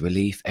 disaster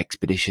relief,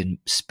 expedition,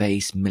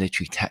 space,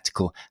 military,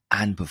 tactical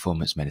and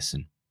performance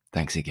medicine.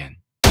 Thanks again.